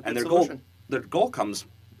true. It's a and good solution. Their goal comes.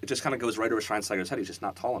 It just kind of goes right over Schweinsteiger's head. He's just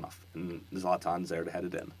not tall enough, and Zlatan's there to head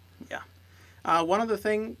it in. Yeah. One other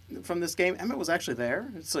thing from this game, Emmett was actually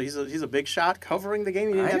there, so he's a big shot covering the game.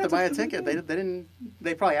 He didn't have to buy a ticket.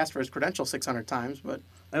 They probably asked for his credentials 600 times, but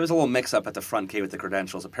there was a little mix-up at the front gate with the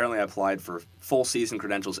credentials. Apparently, I applied for full season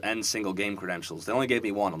credentials and single game credentials. They only gave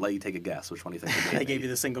me one. I'll let you take a guess. Which one do you think they gave me? They gave you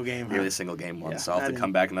the single game. They gave me the single game one, so I'll have to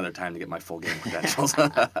come back another time to get my full game credentials.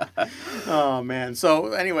 Oh man!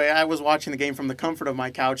 So anyway, I was watching the game from the comfort of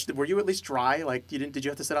my couch. Were you at least dry? Did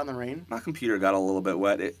you have to sit out in the rain? My computer got a little bit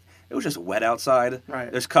wet. It was just wet outside. Right.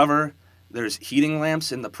 There's cover. There's heating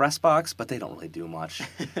lamps in the press box, but they don't really do much.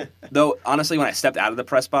 Though, honestly, when I stepped out of the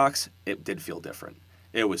press box, it did feel different.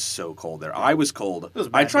 It was so cold there. I was cold.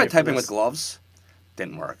 I tried typing with gloves.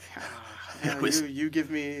 Didn't work. You give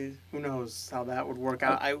me, who knows how that would work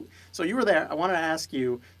out. So you were there. I want to ask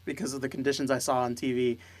you, because of the conditions I saw on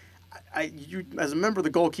TV, you as a member of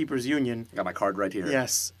the Goalkeepers Union. I got my card right here.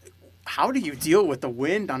 Yes. How do you deal with the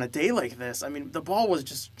wind on a day like this? I mean, the ball was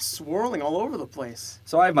just swirling all over the place.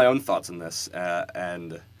 So I have my own thoughts on this, everyone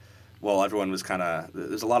was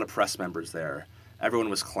there's a lot of press members there. Everyone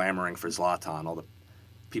was clamoring for Zlatan. All the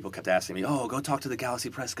people kept asking me, go talk to the Galaxy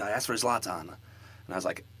press guy, ask for Zlatan. And I was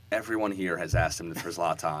like, everyone here has asked him for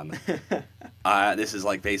Zlatan. This is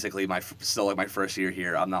basically my first year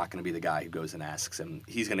here. I'm not going to be the guy who goes and asks him.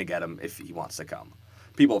 He's going to get him if he wants to come.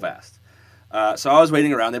 People have asked. So I was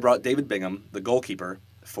waiting around. They brought David Bingham, the goalkeeper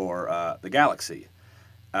for the Galaxy.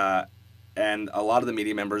 And a lot of the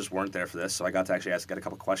media members weren't there for this, so I got to actually get a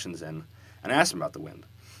couple questions in and ask him about the wind.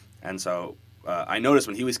 And so I noticed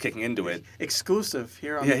when he was kicking into it. Exclusive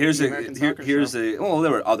here on the American Soccer Show. Well,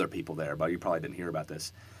 there were other people there, but you probably didn't hear about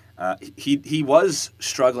this. He was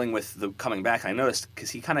struggling with the coming back. I noticed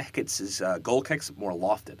because he kind of gets his goal kicks more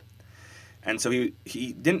lofted. And so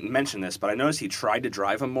he didn't mention this, but I noticed he tried to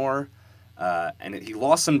drive him more. And he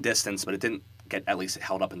lost some distance, but it didn't get at least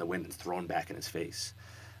held up in the wind and thrown back in his face.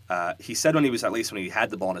 He said when he had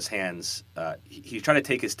the ball in his hands, he tried to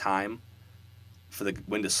take his time for the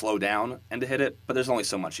wind to slow down and to hit it, but there's only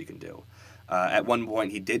so much you can do. At one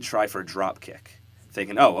point, he did try for a drop kick,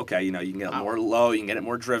 thinking, you can get it more low, you can get it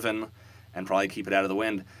more driven, and probably keep it out of the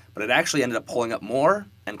wind. But it actually ended up pulling up more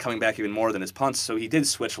and coming back even more than his punch, so he did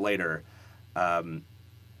switch later.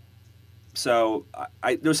 So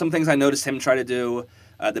there's some things I noticed him try to do.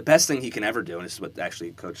 The best thing he can ever do, and this is what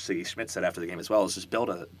actually Coach Siggy Schmidt said after the game as well, is just build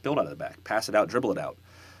out of the back, pass it out, dribble it out.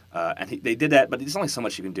 They did that, but there's only so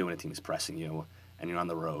much you can do when a team is pressing you and you're on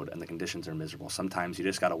the road and the conditions are miserable. Sometimes you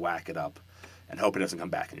just got to whack it up and hope it doesn't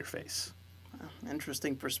come back in your face.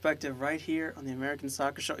 Interesting perspective right here on the American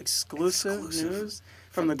Soccer Show. Exclusive news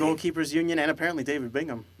from the Goalkeepers Union and apparently David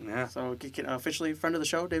Bingham. Yeah. So officially friend of the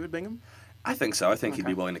show, David Bingham? I think so. I think he'd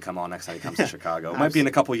be willing to come on next time he comes to Chicago. It might be in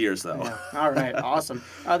a couple years, though. Yeah. All right, awesome.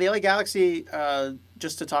 The LA Galaxy,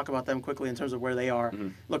 just to talk about them quickly in terms of where they are. Mm-hmm.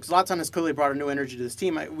 Look, Zlatan has clearly brought a new energy to this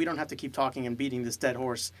team. We don't have to keep talking and beating this dead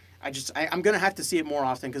horse. I'm going to have to see it more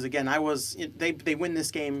often because, again, they win this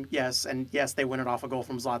game, yes, and yes, they win it off a goal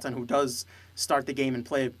from Zlatan, who does start the game and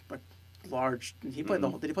play a large. Did he play the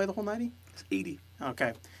whole 90? It's 80.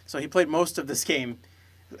 Okay, so he played most of this game.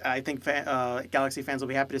 I think Galaxy fans will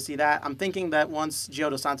be happy to see that. I'm thinking that once Gio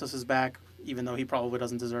Dos Santos is back, even though he probably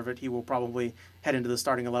doesn't deserve it, he will probably head into the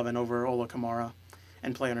starting 11 over Ola Kamara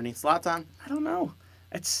and play underneath Zlatan. I don't know.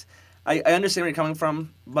 I understand where you're coming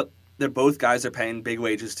from, but they're both guys they're paying big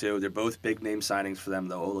wages to. They're both big name signings for them,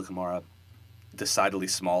 though. Ola Kamara, decidedly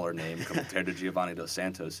smaller name compared to Giovanni Dos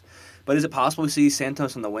Santos. But is it possible we see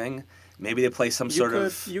Santos on the wing? Maybe they play some sort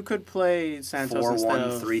of You could play Santos 4-1, instead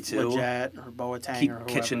of 3-2. Lletget or Boateng Keep or whoever,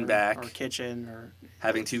 Kitchen back. or Kitchen or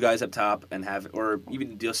having two guys up top and or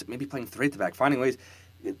even maybe playing three at the back, finding ways.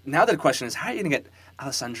 Now the question is, how are you going to get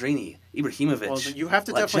Alessandrini, Ibrahimovic? Well, you have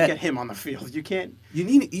to definitely get him on the field. You can't. You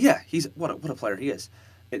need, he's what a player he is.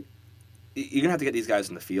 You're gonna have to get these guys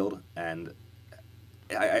in the field, and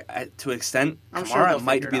I to an extent, I'm sure Kamara they'll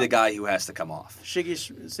might figure be it the out. guy who has to come off.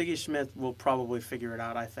 Siggy Schmidt will probably figure it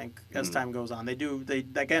out. I think as time goes on,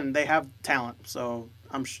 they have talent, so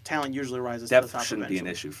talent usually rises to the Depth top. shouldn't be an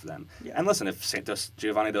eventually. issue for them. Yeah. And listen, if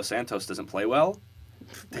Giovanni Dos Santos doesn't play well,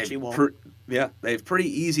 Which he won't. they have pretty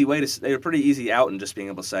easy they're pretty easy out in just being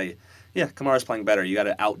able to say, yeah, Kamara's playing better. You got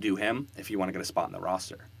to outdo him if you want to get a spot in the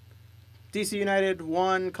roster. DC United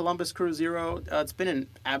 1, Columbus Crew 0. It's been an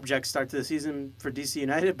abject start to the season for DC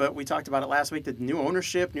United, but we talked about it last week. The new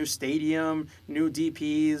ownership, new stadium, new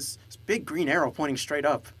DPs. It's a big green arrow pointing straight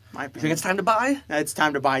up. My You opinion. think it's time to buy? It's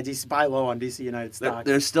time to buy low on DC United stock.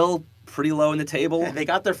 They're still pretty low in the table And they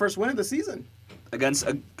got their first win of the season. against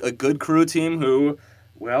a good Crew team who,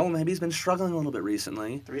 well, maybe has been struggling a little bit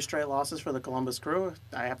recently. 3 straight losses for the Columbus Crew.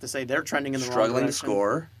 I have to say they're trending in the wrong Struggling to direction.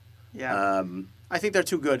 score. Yeah. I think they're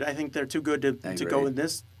too good. I think they're too good to agree. go in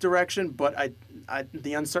this direction, but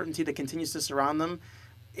the uncertainty that continues to surround them,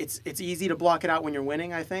 it's easy to block it out when you're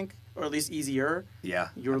winning, I think, or at least easier. Yeah,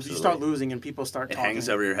 You absolutely. start losing and people start It talking. hangs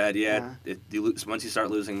over your head, Yeah. Once you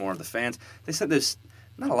start losing more of the fans. They said there's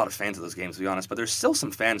not a lot of fans of those games, to be honest, but there's still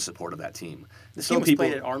some fan support of that team. The Still team was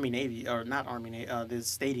played at Army Navy, or not Army Navy, the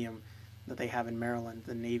stadium that they have in Maryland,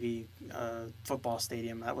 the Navy football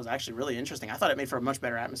stadium. That was actually really interesting. I thought it made for a much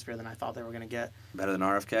better atmosphere than I thought they were going to get. Better than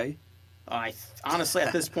RFK? Honestly,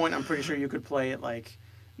 at this point, I'm pretty sure you could play at like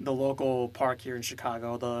the local park here in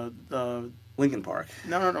Chicago. The Lincoln Park.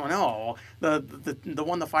 no. The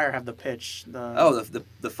one the Fire have the pitch. The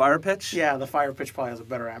fire pitch? Yeah, the Fire pitch probably has a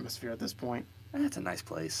better atmosphere at this point. That's a nice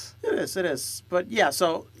place. It is. But yeah,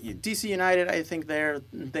 so DC United, I think they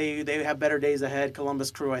have better days ahead. Columbus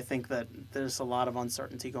Crew, I think that there's a lot of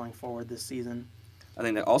uncertainty going forward this season. I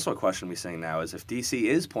think that also a question we're saying now is if DC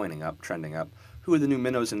is trending up, who are the new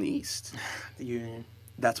minnows in the East? The Union.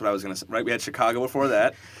 That's what I was going to say. Right, we had Chicago before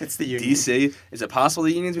that. It's the Union. DC. Is it possible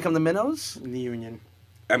the Unions become the minnows? The Union.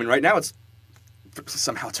 I mean, right now it's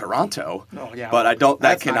somehow Toronto. Oh yeah. But that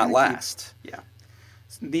that's cannot not- last. Yeah.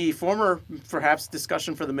 The former, perhaps,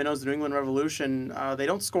 discussion for the Minnows, the New England Revolution, they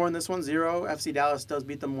don't score in this one, 0. FC Dallas does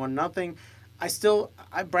beat them 1-0.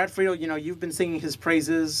 Brad Friedel, you've been singing his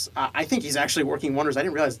praises. I think he's actually working wonders. I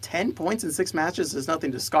didn't realize 10 points in 6 matches is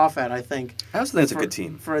nothing to scoff at, I think. I also think it's a good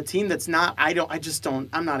team. For a team that's not,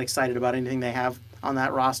 I'm not excited about anything they have on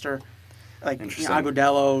that roster. Like, Interesting.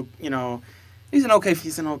 Agudelo, He's an okay.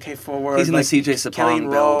 he's an okay forward. He's in the like, CJ Sapong Killian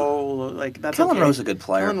build. Rowe, like that's Kellen okay. Rowe's a good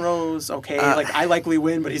player. Kellen Rowe's okay. I likely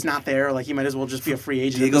win, but he's not there. Like he might as well just be a free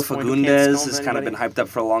agent. Diego at this point who can't Fagundes stone has kind of been anybody. hyped up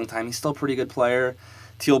for a long time. He's still a pretty good player.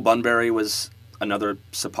 Teal Bunbury was another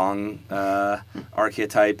Sapong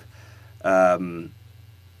archetype. They've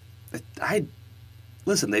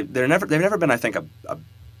never been, I think, a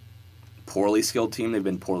poorly skilled team. They've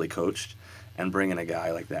been poorly coached, and bringing a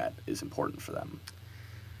guy like that is important for them.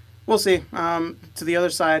 We'll see. To the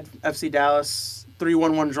other side, FC Dallas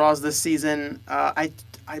 3-1-1 draws this season.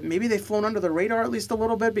 Maybe they've flown under the radar at least a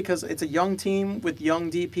little bit because it's a young team with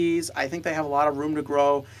young DPs. I think they have a lot of room to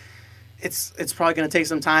grow. It's probably going to take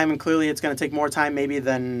some time, and clearly it's going to take more time maybe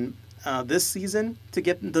than this season to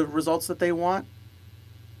get the results that they want.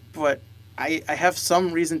 But I have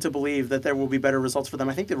some reason to believe that there will be better results for them.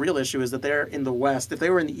 I think the real issue is that they're in the West. If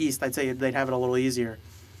they were in the East, I'd say they'd have it a little easier.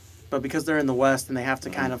 But because they're in the West and they have to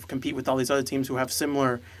kind of compete with all these other teams who have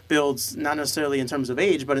similar builds, not necessarily in terms of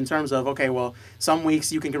age, but in terms of, okay, well, some weeks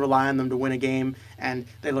you can rely on them to win a game and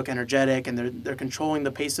they look energetic and they're controlling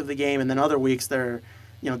the pace of the game, and then other weeks they're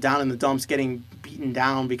down in the dumps getting beaten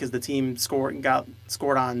down because the team scored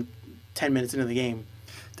on 10 minutes into the game.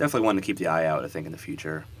 Definitely one to keep the eye out, I think, in the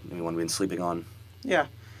future. Maybe one we've been sleeping on. Yeah.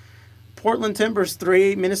 Portland Timbers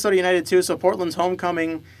 3, Minnesota United 2, so Portland's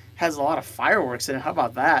homecoming has a lot of fireworks in it. How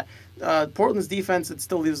about that? Portland's defense, it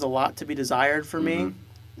still leaves a lot to be desired for me.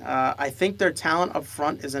 I think their talent up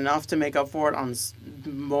front is enough to make up for it on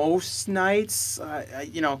most nights.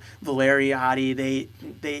 Valeri, Adi,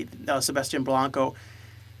 Sebastian Blanco.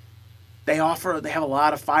 They have a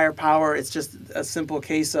lot of firepower. It's just a simple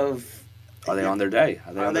case of, Are they on their day?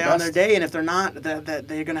 Are they on their day? And if they're not, that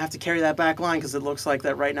they're going to have to carry that back line because it looks like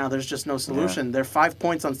that right now there's just no solution. Yeah. They're 5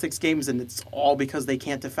 points on 6 games, and it's all because they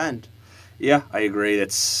can't defend. Yeah, I agree.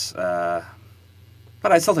 It's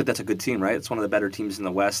But I still think that's a good team, right? It's one of the better teams in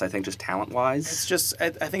the West, I think, just talent-wise. It's just, I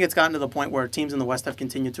think it's gotten to the point where teams in the West have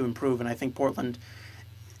continued to improve, and I think Portland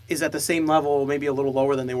is at the same level, maybe a little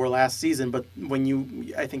lower than they were last season. But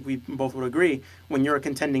I think we both would agree, when you're a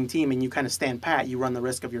contending team and you kind of stand pat, you run the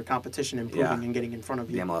risk of your competition improving and getting in front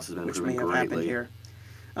of you. The MLS has been which improving may have happened greatly. here.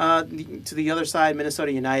 To the other side,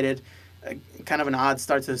 Minnesota United, kind of an odd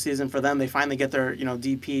start to the season for them. They finally get their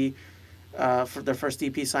DP for their first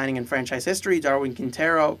DP signing in franchise history, Darwin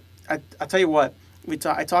Quintero. I'll tell you what,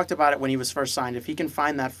 I talked about it when he was first signed. If he can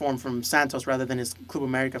find that form from Santos rather than his Club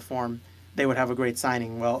America form, they would have a great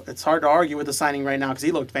signing. Well, it's hard to argue with the signing right now because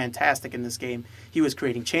he looked fantastic in this game. He was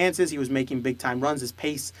creating chances. He was making big-time runs. His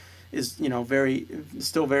pace is,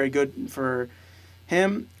 still very good for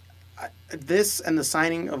him. This and the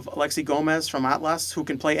signing of Alexi Gomez from Atlas, who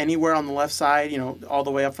can play anywhere on the left side, all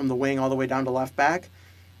the way up from the wing, all the way down to left back.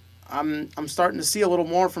 I'm starting to see a little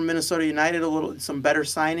more from Minnesota United, some better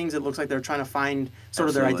signings. It looks like they're trying to find sort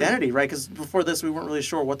of their identity, right? Because before this, we weren't really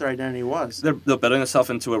sure what their identity was. They're building themselves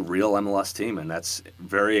into a real MLS team, and that's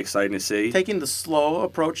very exciting to see. Taking the slow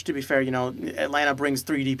approach, to be fair, Atlanta brings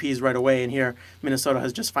 3 DPs right away, and here Minnesota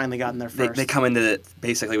has just finally gotten their first. They come into it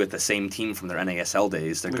basically with the same team from their NASL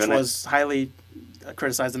days. Which was highly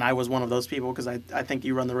criticized, and I was one of those people because I think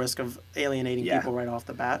you run the risk of alienating people right off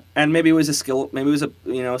the bat. And maybe it was a skill, maybe it was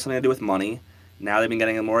something to do with money. Now they've been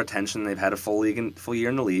getting more attention. They've had a full year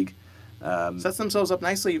in the league. Sets themselves up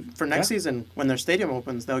nicely for next season when their stadium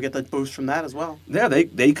opens. They'll get the boost from that as well. Yeah, they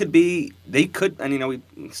could, and we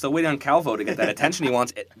still waiting on Calvo to get that attention he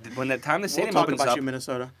wants. When the time the stadium opens about up, you,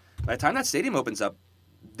 Minnesota. By the time that stadium opens up,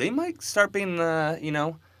 they might start being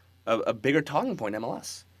a bigger talking point in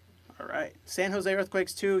MLS. All right. San Jose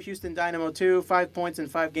Earthquakes 2, Houston Dynamo 2, 5 points in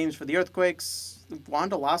 5 games for the Earthquakes.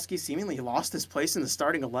 Wondolowski seemingly lost his place in the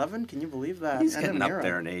starting 11. Can you believe that? He's getting up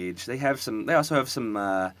there in age. They also have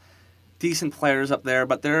some decent players up there,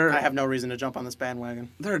 but I have no reason to jump on this bandwagon.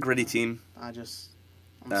 They're a gritty team. I'm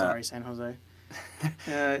sorry, San Jose.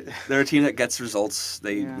 They're a team that gets results.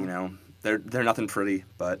 They're nothing pretty,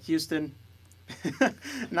 but Houston.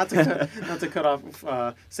 not to cut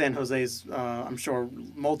off San Jose's, I'm sure,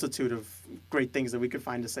 multitude of great things that we could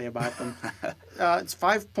find to say about them. It's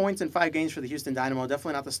 5 points in 5 games for the Houston Dynamo.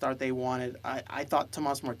 Definitely not the start they wanted. I thought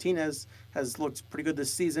Tomas Martinez has looked pretty good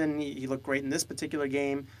this season. He looked great in this particular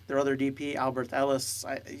game. Their other DP, Albert Ellis,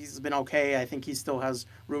 he's been okay. I think he still has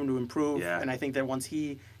room to improve. Yeah. And I think that once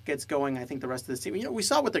he gets going, I think the rest of this team, we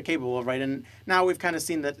saw what they're capable of, right? And now we've kind of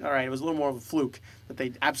seen that, all right, it was a little more of a fluke that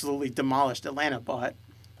they absolutely demolished Atlanta, but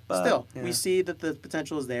still, we see that the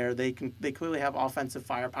potential is there. They clearly have offensive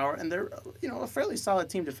firepower, and they're a fairly solid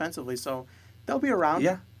team defensively, so they'll be around.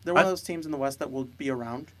 Yeah. They're one of those teams in the West that will be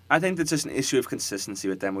around. I think that's just an issue of consistency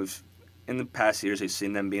with them. In the past years, we've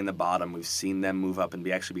seen them be in the bottom. We've seen them move up and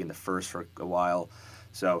actually be in the first for a while.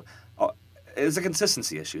 So it's a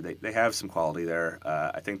consistency issue. They have some quality there.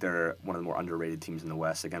 I think they're one of the more underrated teams in the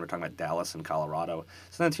West. Again, we're talking about Dallas and Colorado.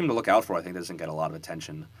 It's not a team to look out for. I think doesn't get a lot of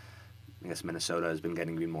attention. I guess Minnesota has been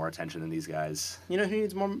getting even more attention than these guys. You know who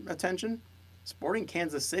needs more attention? Sporting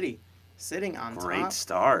Kansas City. Sitting on top. Great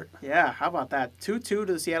start. Yeah, how about that? 2-2 to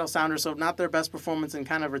the Seattle Sounders, so not their best performance and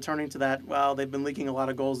kind of returning to that, they've been leaking a lot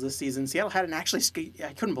of goals this season. Seattle hadn't actually,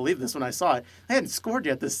 I couldn't believe this when I saw it. They hadn't scored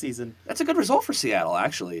yet this season. That's a good result for Seattle,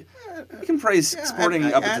 actually. You can praise Sporting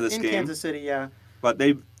up into this game. In Kansas City, yeah. But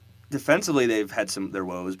defensively, they've had their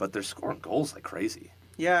woes, but they're scoring goals like crazy.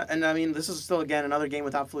 Yeah, and I mean, this is still, again, another game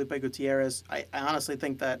without Felipe Gutierrez. I honestly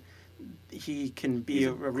think that he can be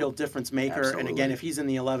a real difference maker. Absolutely. And again, if he's in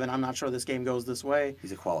the 11, I'm not sure this game goes this way.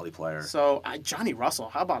 He's a quality player. So Johnny Russell,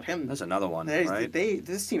 how about him? That's another one, right?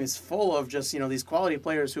 This team is full of just these quality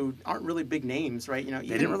players who aren't really big names, right? They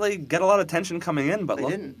didn't really get a lot of attention coming in, but they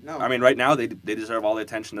didn't. No. I mean, right now they deserve all the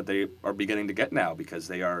attention that they are beginning to get now because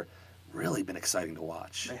they are really been exciting to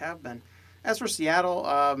watch. They have been. As for Seattle,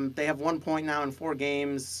 they have 1 point now in 4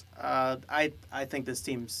 games. I think this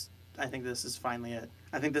is finally it.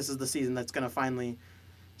 I think this is the season that's going to finally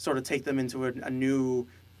sort of take them into a new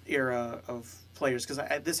era of players because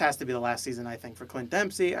this has to be the last season, I think, for Clint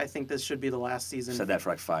Dempsey. I think this should be the last season. Said that for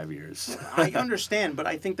like 5 years. I understand, but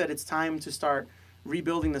I think that it's time to start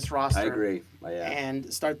rebuilding this roster. I agree.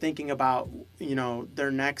 And start thinking about,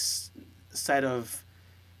 their next set of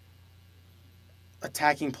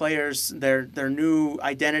attacking players, their new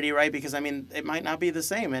identity, right? Because, I mean, it might not be the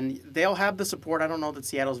same, and they'll have the support. I don't know that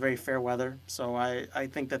Seattle's very fair weather, so I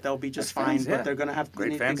think that they'll be just fine, but they're going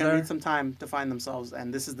to need some time to find themselves,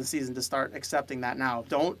 and this is the season to start accepting that now.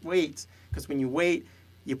 Don't wait, because when you wait,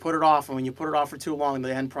 you put it off, and when you put it off for too long,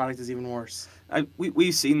 the end product is even worse.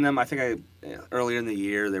 We've seen them. I think earlier in the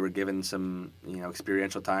year they were given some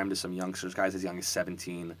experiential time to some youngsters, guys as young as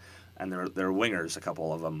 17, and they're wingers, a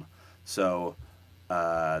couple of them. So,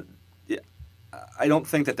 yeah, I don't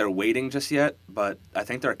think that they're waiting just yet, but I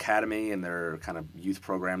think their academy and their kind of youth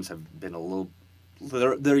programs have been a little.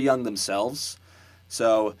 They're young themselves,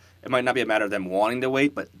 so it might not be a matter of them wanting to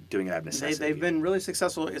wait, but doing it out of necessity. They've been really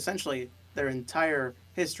successful, essentially their entire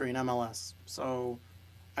history in MLS. So,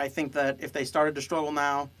 I think that if they started to struggle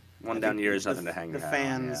now, one down year is nothing to hang. The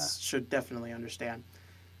fans should definitely understand.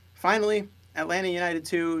 Finally, Atlanta United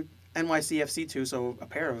 2, NYCFC 2, so a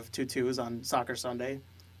pair of 2-2s on Soccer Sunday.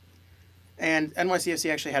 And NYCFC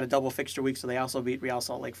actually had a double fixture week, so they also beat Real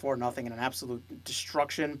Salt Lake 4-0 in an absolute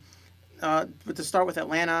destruction. But to start with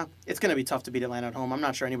Atlanta, it's going to be tough to beat Atlanta at home. I'm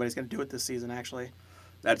not sure anybody's going to do it this season, actually.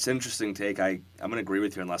 That's an interesting take. I'm going to agree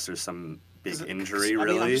with you unless there's some big injury,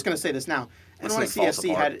 really. I'm just going to say this now.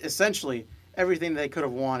 NYCFC had essentially everything they could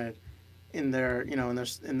have wanted in their,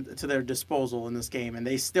 to their disposal in this game, and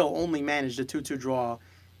they still only managed a 2-2 draw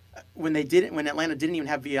when Atlanta didn't even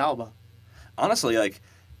have Villalba. Honestly,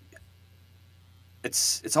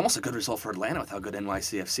 it's almost a good result for Atlanta with how good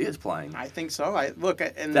NYCFC is playing. I think so.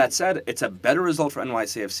 That said, it's a better result for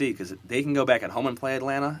NYCFC because they can go back at home and play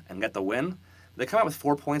Atlanta and get the win. They come out with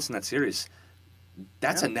 4 points in that series.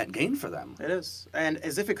 That's a net gain for them. It is. And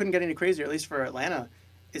as if it couldn't get any crazier, at least for Atlanta,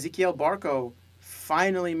 Ezequiel Barco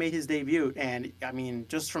finally made his debut. And, I mean,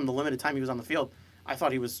 just from the limited time he was on the field, I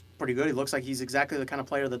thought he was pretty good. He looks like he's exactly the kind of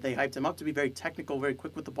player that they hyped him up to be, very technical, very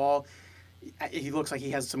quick with the ball. He looks like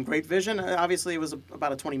he has some great vision. Obviously, it was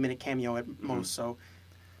about a 20-minute cameo at most, so...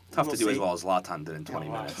 Tough to do as well as Zlatan did in 20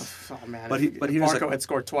 minutes. Oh, man. But if Barco had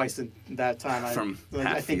scored twice in that time, from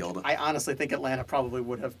half field. I honestly think Atlanta probably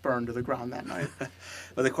would have burned to the ground that night.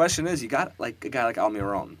 But the question is, you got a guy like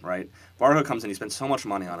Almiron, right? Barco comes in, you spend so much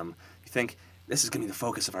money on him. You think, this is going to be the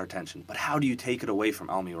focus of our attention. But how do you take it away from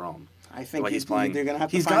Almiron? I think he's playing. They're going to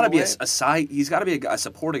have to he's got to be he's got to be a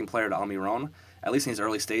supporting player to Almiron, at least in his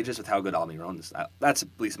early stages with how good Almiron is. That's at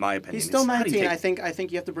least my opinion. He's still 19. I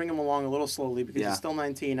think you have to bring him along a little slowly because he's still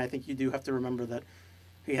 19. I think you do have to remember that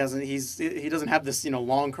he doesn't have this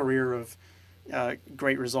long career of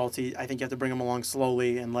great results. I think you have to bring him along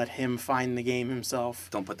slowly and let him find the game himself.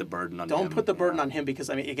 Don't put the burden on him. Don't put the burden on him because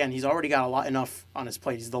again, he's already got enough on his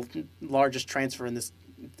plate. He's the largest transfer in this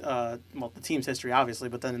the team's history, obviously,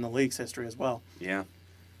 but then in the league's history as well. Yeah.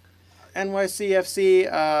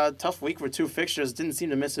 NYCFC, tough week for 2 fixtures. Didn't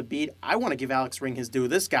seem to miss a beat. I want to give Alex Ring his due.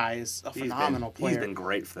 This guy is a phenomenal player. He's been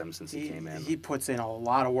great for them since he came in. He puts in a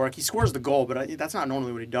lot of work. He scores the goal, but that's not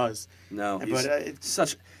normally what he does. No,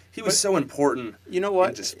 he was so important. You know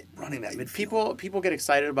what? Just running that midfield. People get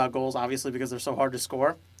excited about goals, obviously, because they're so hard to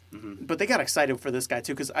score. Mm-hmm. But they got excited for this guy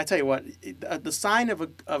too, because I tell you what, the sign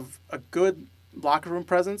of a good locker room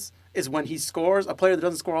presence is when he scores. A player that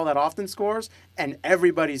doesn't score all that often scores, and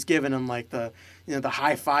everybody's giving him the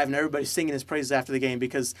high five, and everybody's singing his praises after the game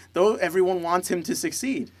because everyone wants him to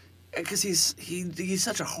succeed. Because he's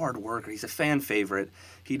such a hard worker. He's a fan favorite.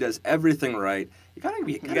 He does everything right. You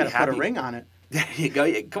gotta put a ring on it. There you go.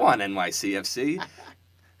 Come on, NYCFC.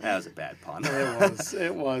 That was a bad pun.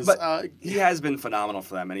 It was. But he has been phenomenal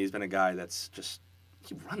for them, and he's been a guy that's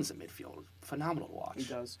he runs the midfield. Phenomenal to watch. He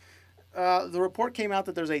does. The report came out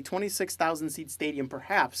that there's a 26,000-seat stadium,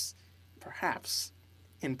 perhaps,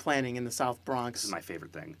 in planning in the South Bronx. This is my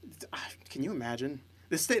favorite thing. Can you imagine?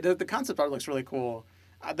 The concept art looks really cool.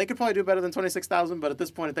 They could probably do better than 26,000, but at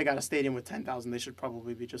this point, if they got a stadium with 10,000, they should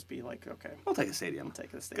probably be like, okay. We'll take a stadium.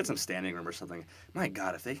 Get some standing room or something. My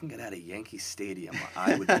God, if they can get out of Yankee Stadium,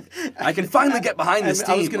 I can finally get behind this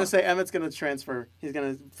team. I was going to say, Emmett's going to transfer. He's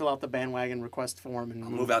going to fill out the bandwagon request form and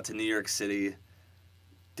move out to New York City.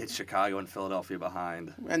 Ditch Chicago and Philadelphia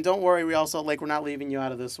behind. And don't worry, Real Salt Lake, we're not leaving you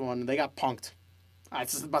out of this one. They got punked.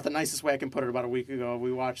 It's about the nicest way I can put it. About a week ago,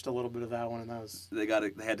 we watched a little bit of that one, and that was... They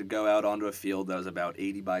had to go out onto a field that was about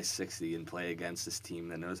 80 by 60 and play against this team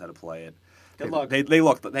that knows how to play it. Good luck. They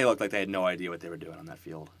looked like they had no idea what they were doing on that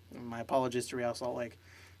field. My apologies to Real Salt Lake.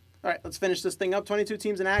 All right, let's finish this thing up. 22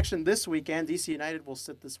 teams in action this weekend. DC United will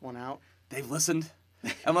sit this one out. They've listened.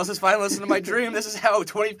 Unless it's finally listened to my dream, this is how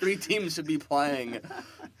 23 teams should be playing.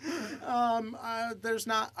 There's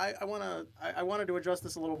not. I wanted to address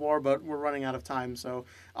this a little more, but we're running out of time, so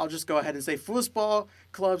I'll just go ahead and say Football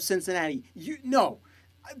Club Cincinnati.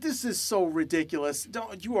 This is so ridiculous.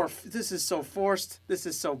 This is so forced. This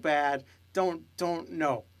is so bad.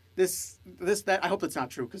 No. That. I hope that's not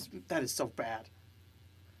true because that is so bad.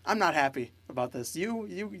 I'm not happy about this. You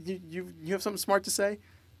have something smart to say?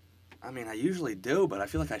 I mean, I usually do, but I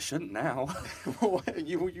feel like I shouldn't now.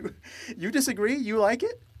 You disagree? You like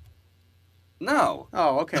it? No.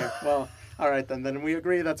 Oh, okay. Well, all right then. Then we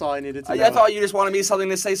agree. That's all I needed to know. I thought you just wanted me something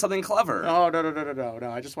to say something clever. Oh,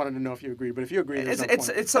 no. I just wanted to know if you agree. But if you agree, there's no point.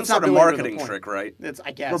 It's some That's not sort of really the marketing point. trick, right?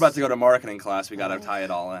 I guess. We're about to go to marketing class. We got to tie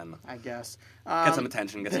it all in. I guess. Get some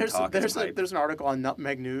attention, get some talk. There's an article on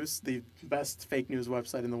Nutmeg News, the best fake news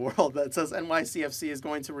website in the world, that says NYCFC is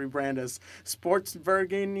going to rebrand as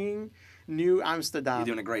Sportsvereniging New Amsterdam. You're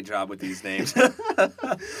doing a great job with these names. All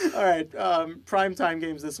right, primetime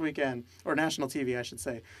games this weekend, or national TV, I should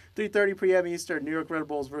say. 3:30 p.m. Eastern, New York Red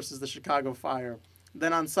Bulls versus the Chicago Fire.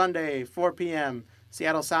 Then on Sunday, 4 p.m.,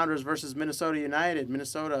 Seattle Sounders versus Minnesota United.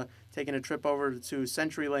 Minnesota taking a trip over to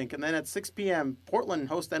CenturyLink. And then at 6 p.m., Portland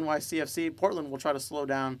host NYCFC. Portland will try to slow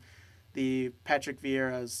down the Patrick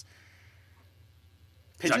Vieira's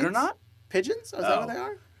Pigeons? Juggernaut? Pigeons? Is that what they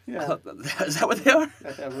are? Yeah. Is that what they are?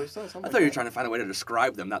 I believe so. I thought you were trying to find a way to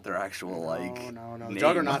describe them, not their actual, No. name.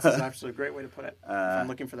 Juggernauts is actually a great way to put it. If I'm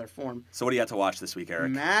looking for their form. So what do you have to watch this week,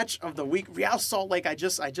 Eric? Match of the week. Real Salt Lake. I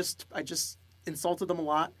just insulted them a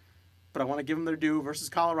lot, but I want to give them their due. Versus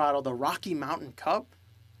Colorado, the Rocky Mountain Cup.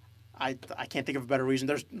 I can't think of a better reason.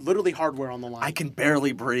 There's literally hardware on the line. I can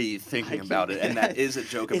barely breathe thinking about it, and that is a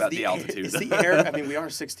joke about the altitude. Is the air? I mean, we are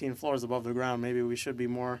 16 floors above the ground. Maybe we should be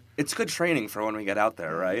more. It's good training for when we get out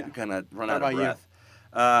there, right? Yeah. Kind of run How out of about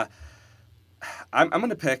breath. I'm going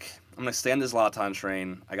to pick. I'm going to stay on the Zlatan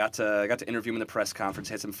train. I got to interview him in the press conference.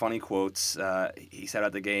 He had some funny quotes. He said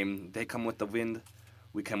at the game, "They come with the wind,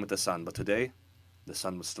 we come with the sun. But today, the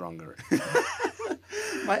sun was stronger."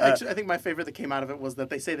 I think my favorite that came out of it was that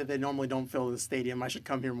they say that they normally don't fill the stadium. I should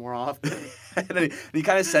come here more often. And he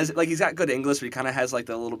kind of says it like he's got good English, but he kind of has like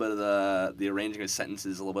the little bit of the arranging of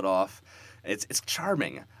sentences a little bit off. It's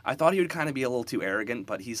charming. I thought he would kind of be a little too arrogant,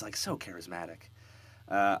 but he's like so charismatic.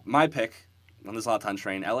 My pick on the Zlatan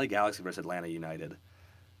train: LA Galaxy versus Atlanta United.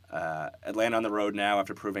 Atlanta on the road now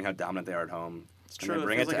after proving how dominant they are at home. It's true.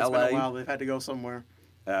 Bring it feels it like to it's LA. been a while. They've had to go somewhere.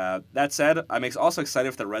 That said, I'm also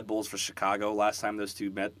excited for the Red Bulls for Chicago. Last time those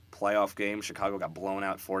two met, playoff game, Chicago got blown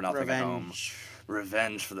out 4-0 at home.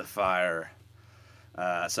 Revenge for the Fire.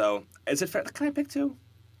 So, is it fair? Can I pick two?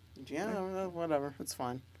 Yeah, whatever. It's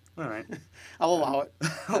fine. All right. I'll allow it.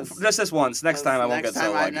 Just this once. Next time I won't get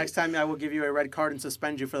so lucky. Next time I will give you a red card and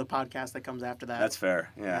suspend you for the podcast that comes after that. That's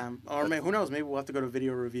fair, yeah. Or who knows? Maybe we'll have to go to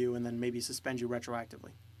video review and then maybe suspend you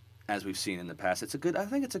retroactively. As we've seen in the past, I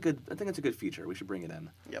think it's a good feature. We should bring it in.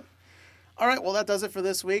 Yep. All right. Well, that does it for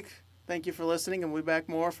this week. Thank you for listening, and we'll be back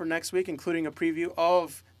more for next week, including a preview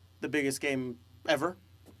of the biggest game ever,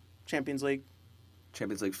 Champions League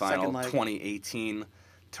Final 2018,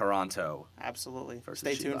 Toronto. Absolutely. Versus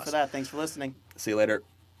Stay tuned Chivas. for that. Thanks for listening. See you later.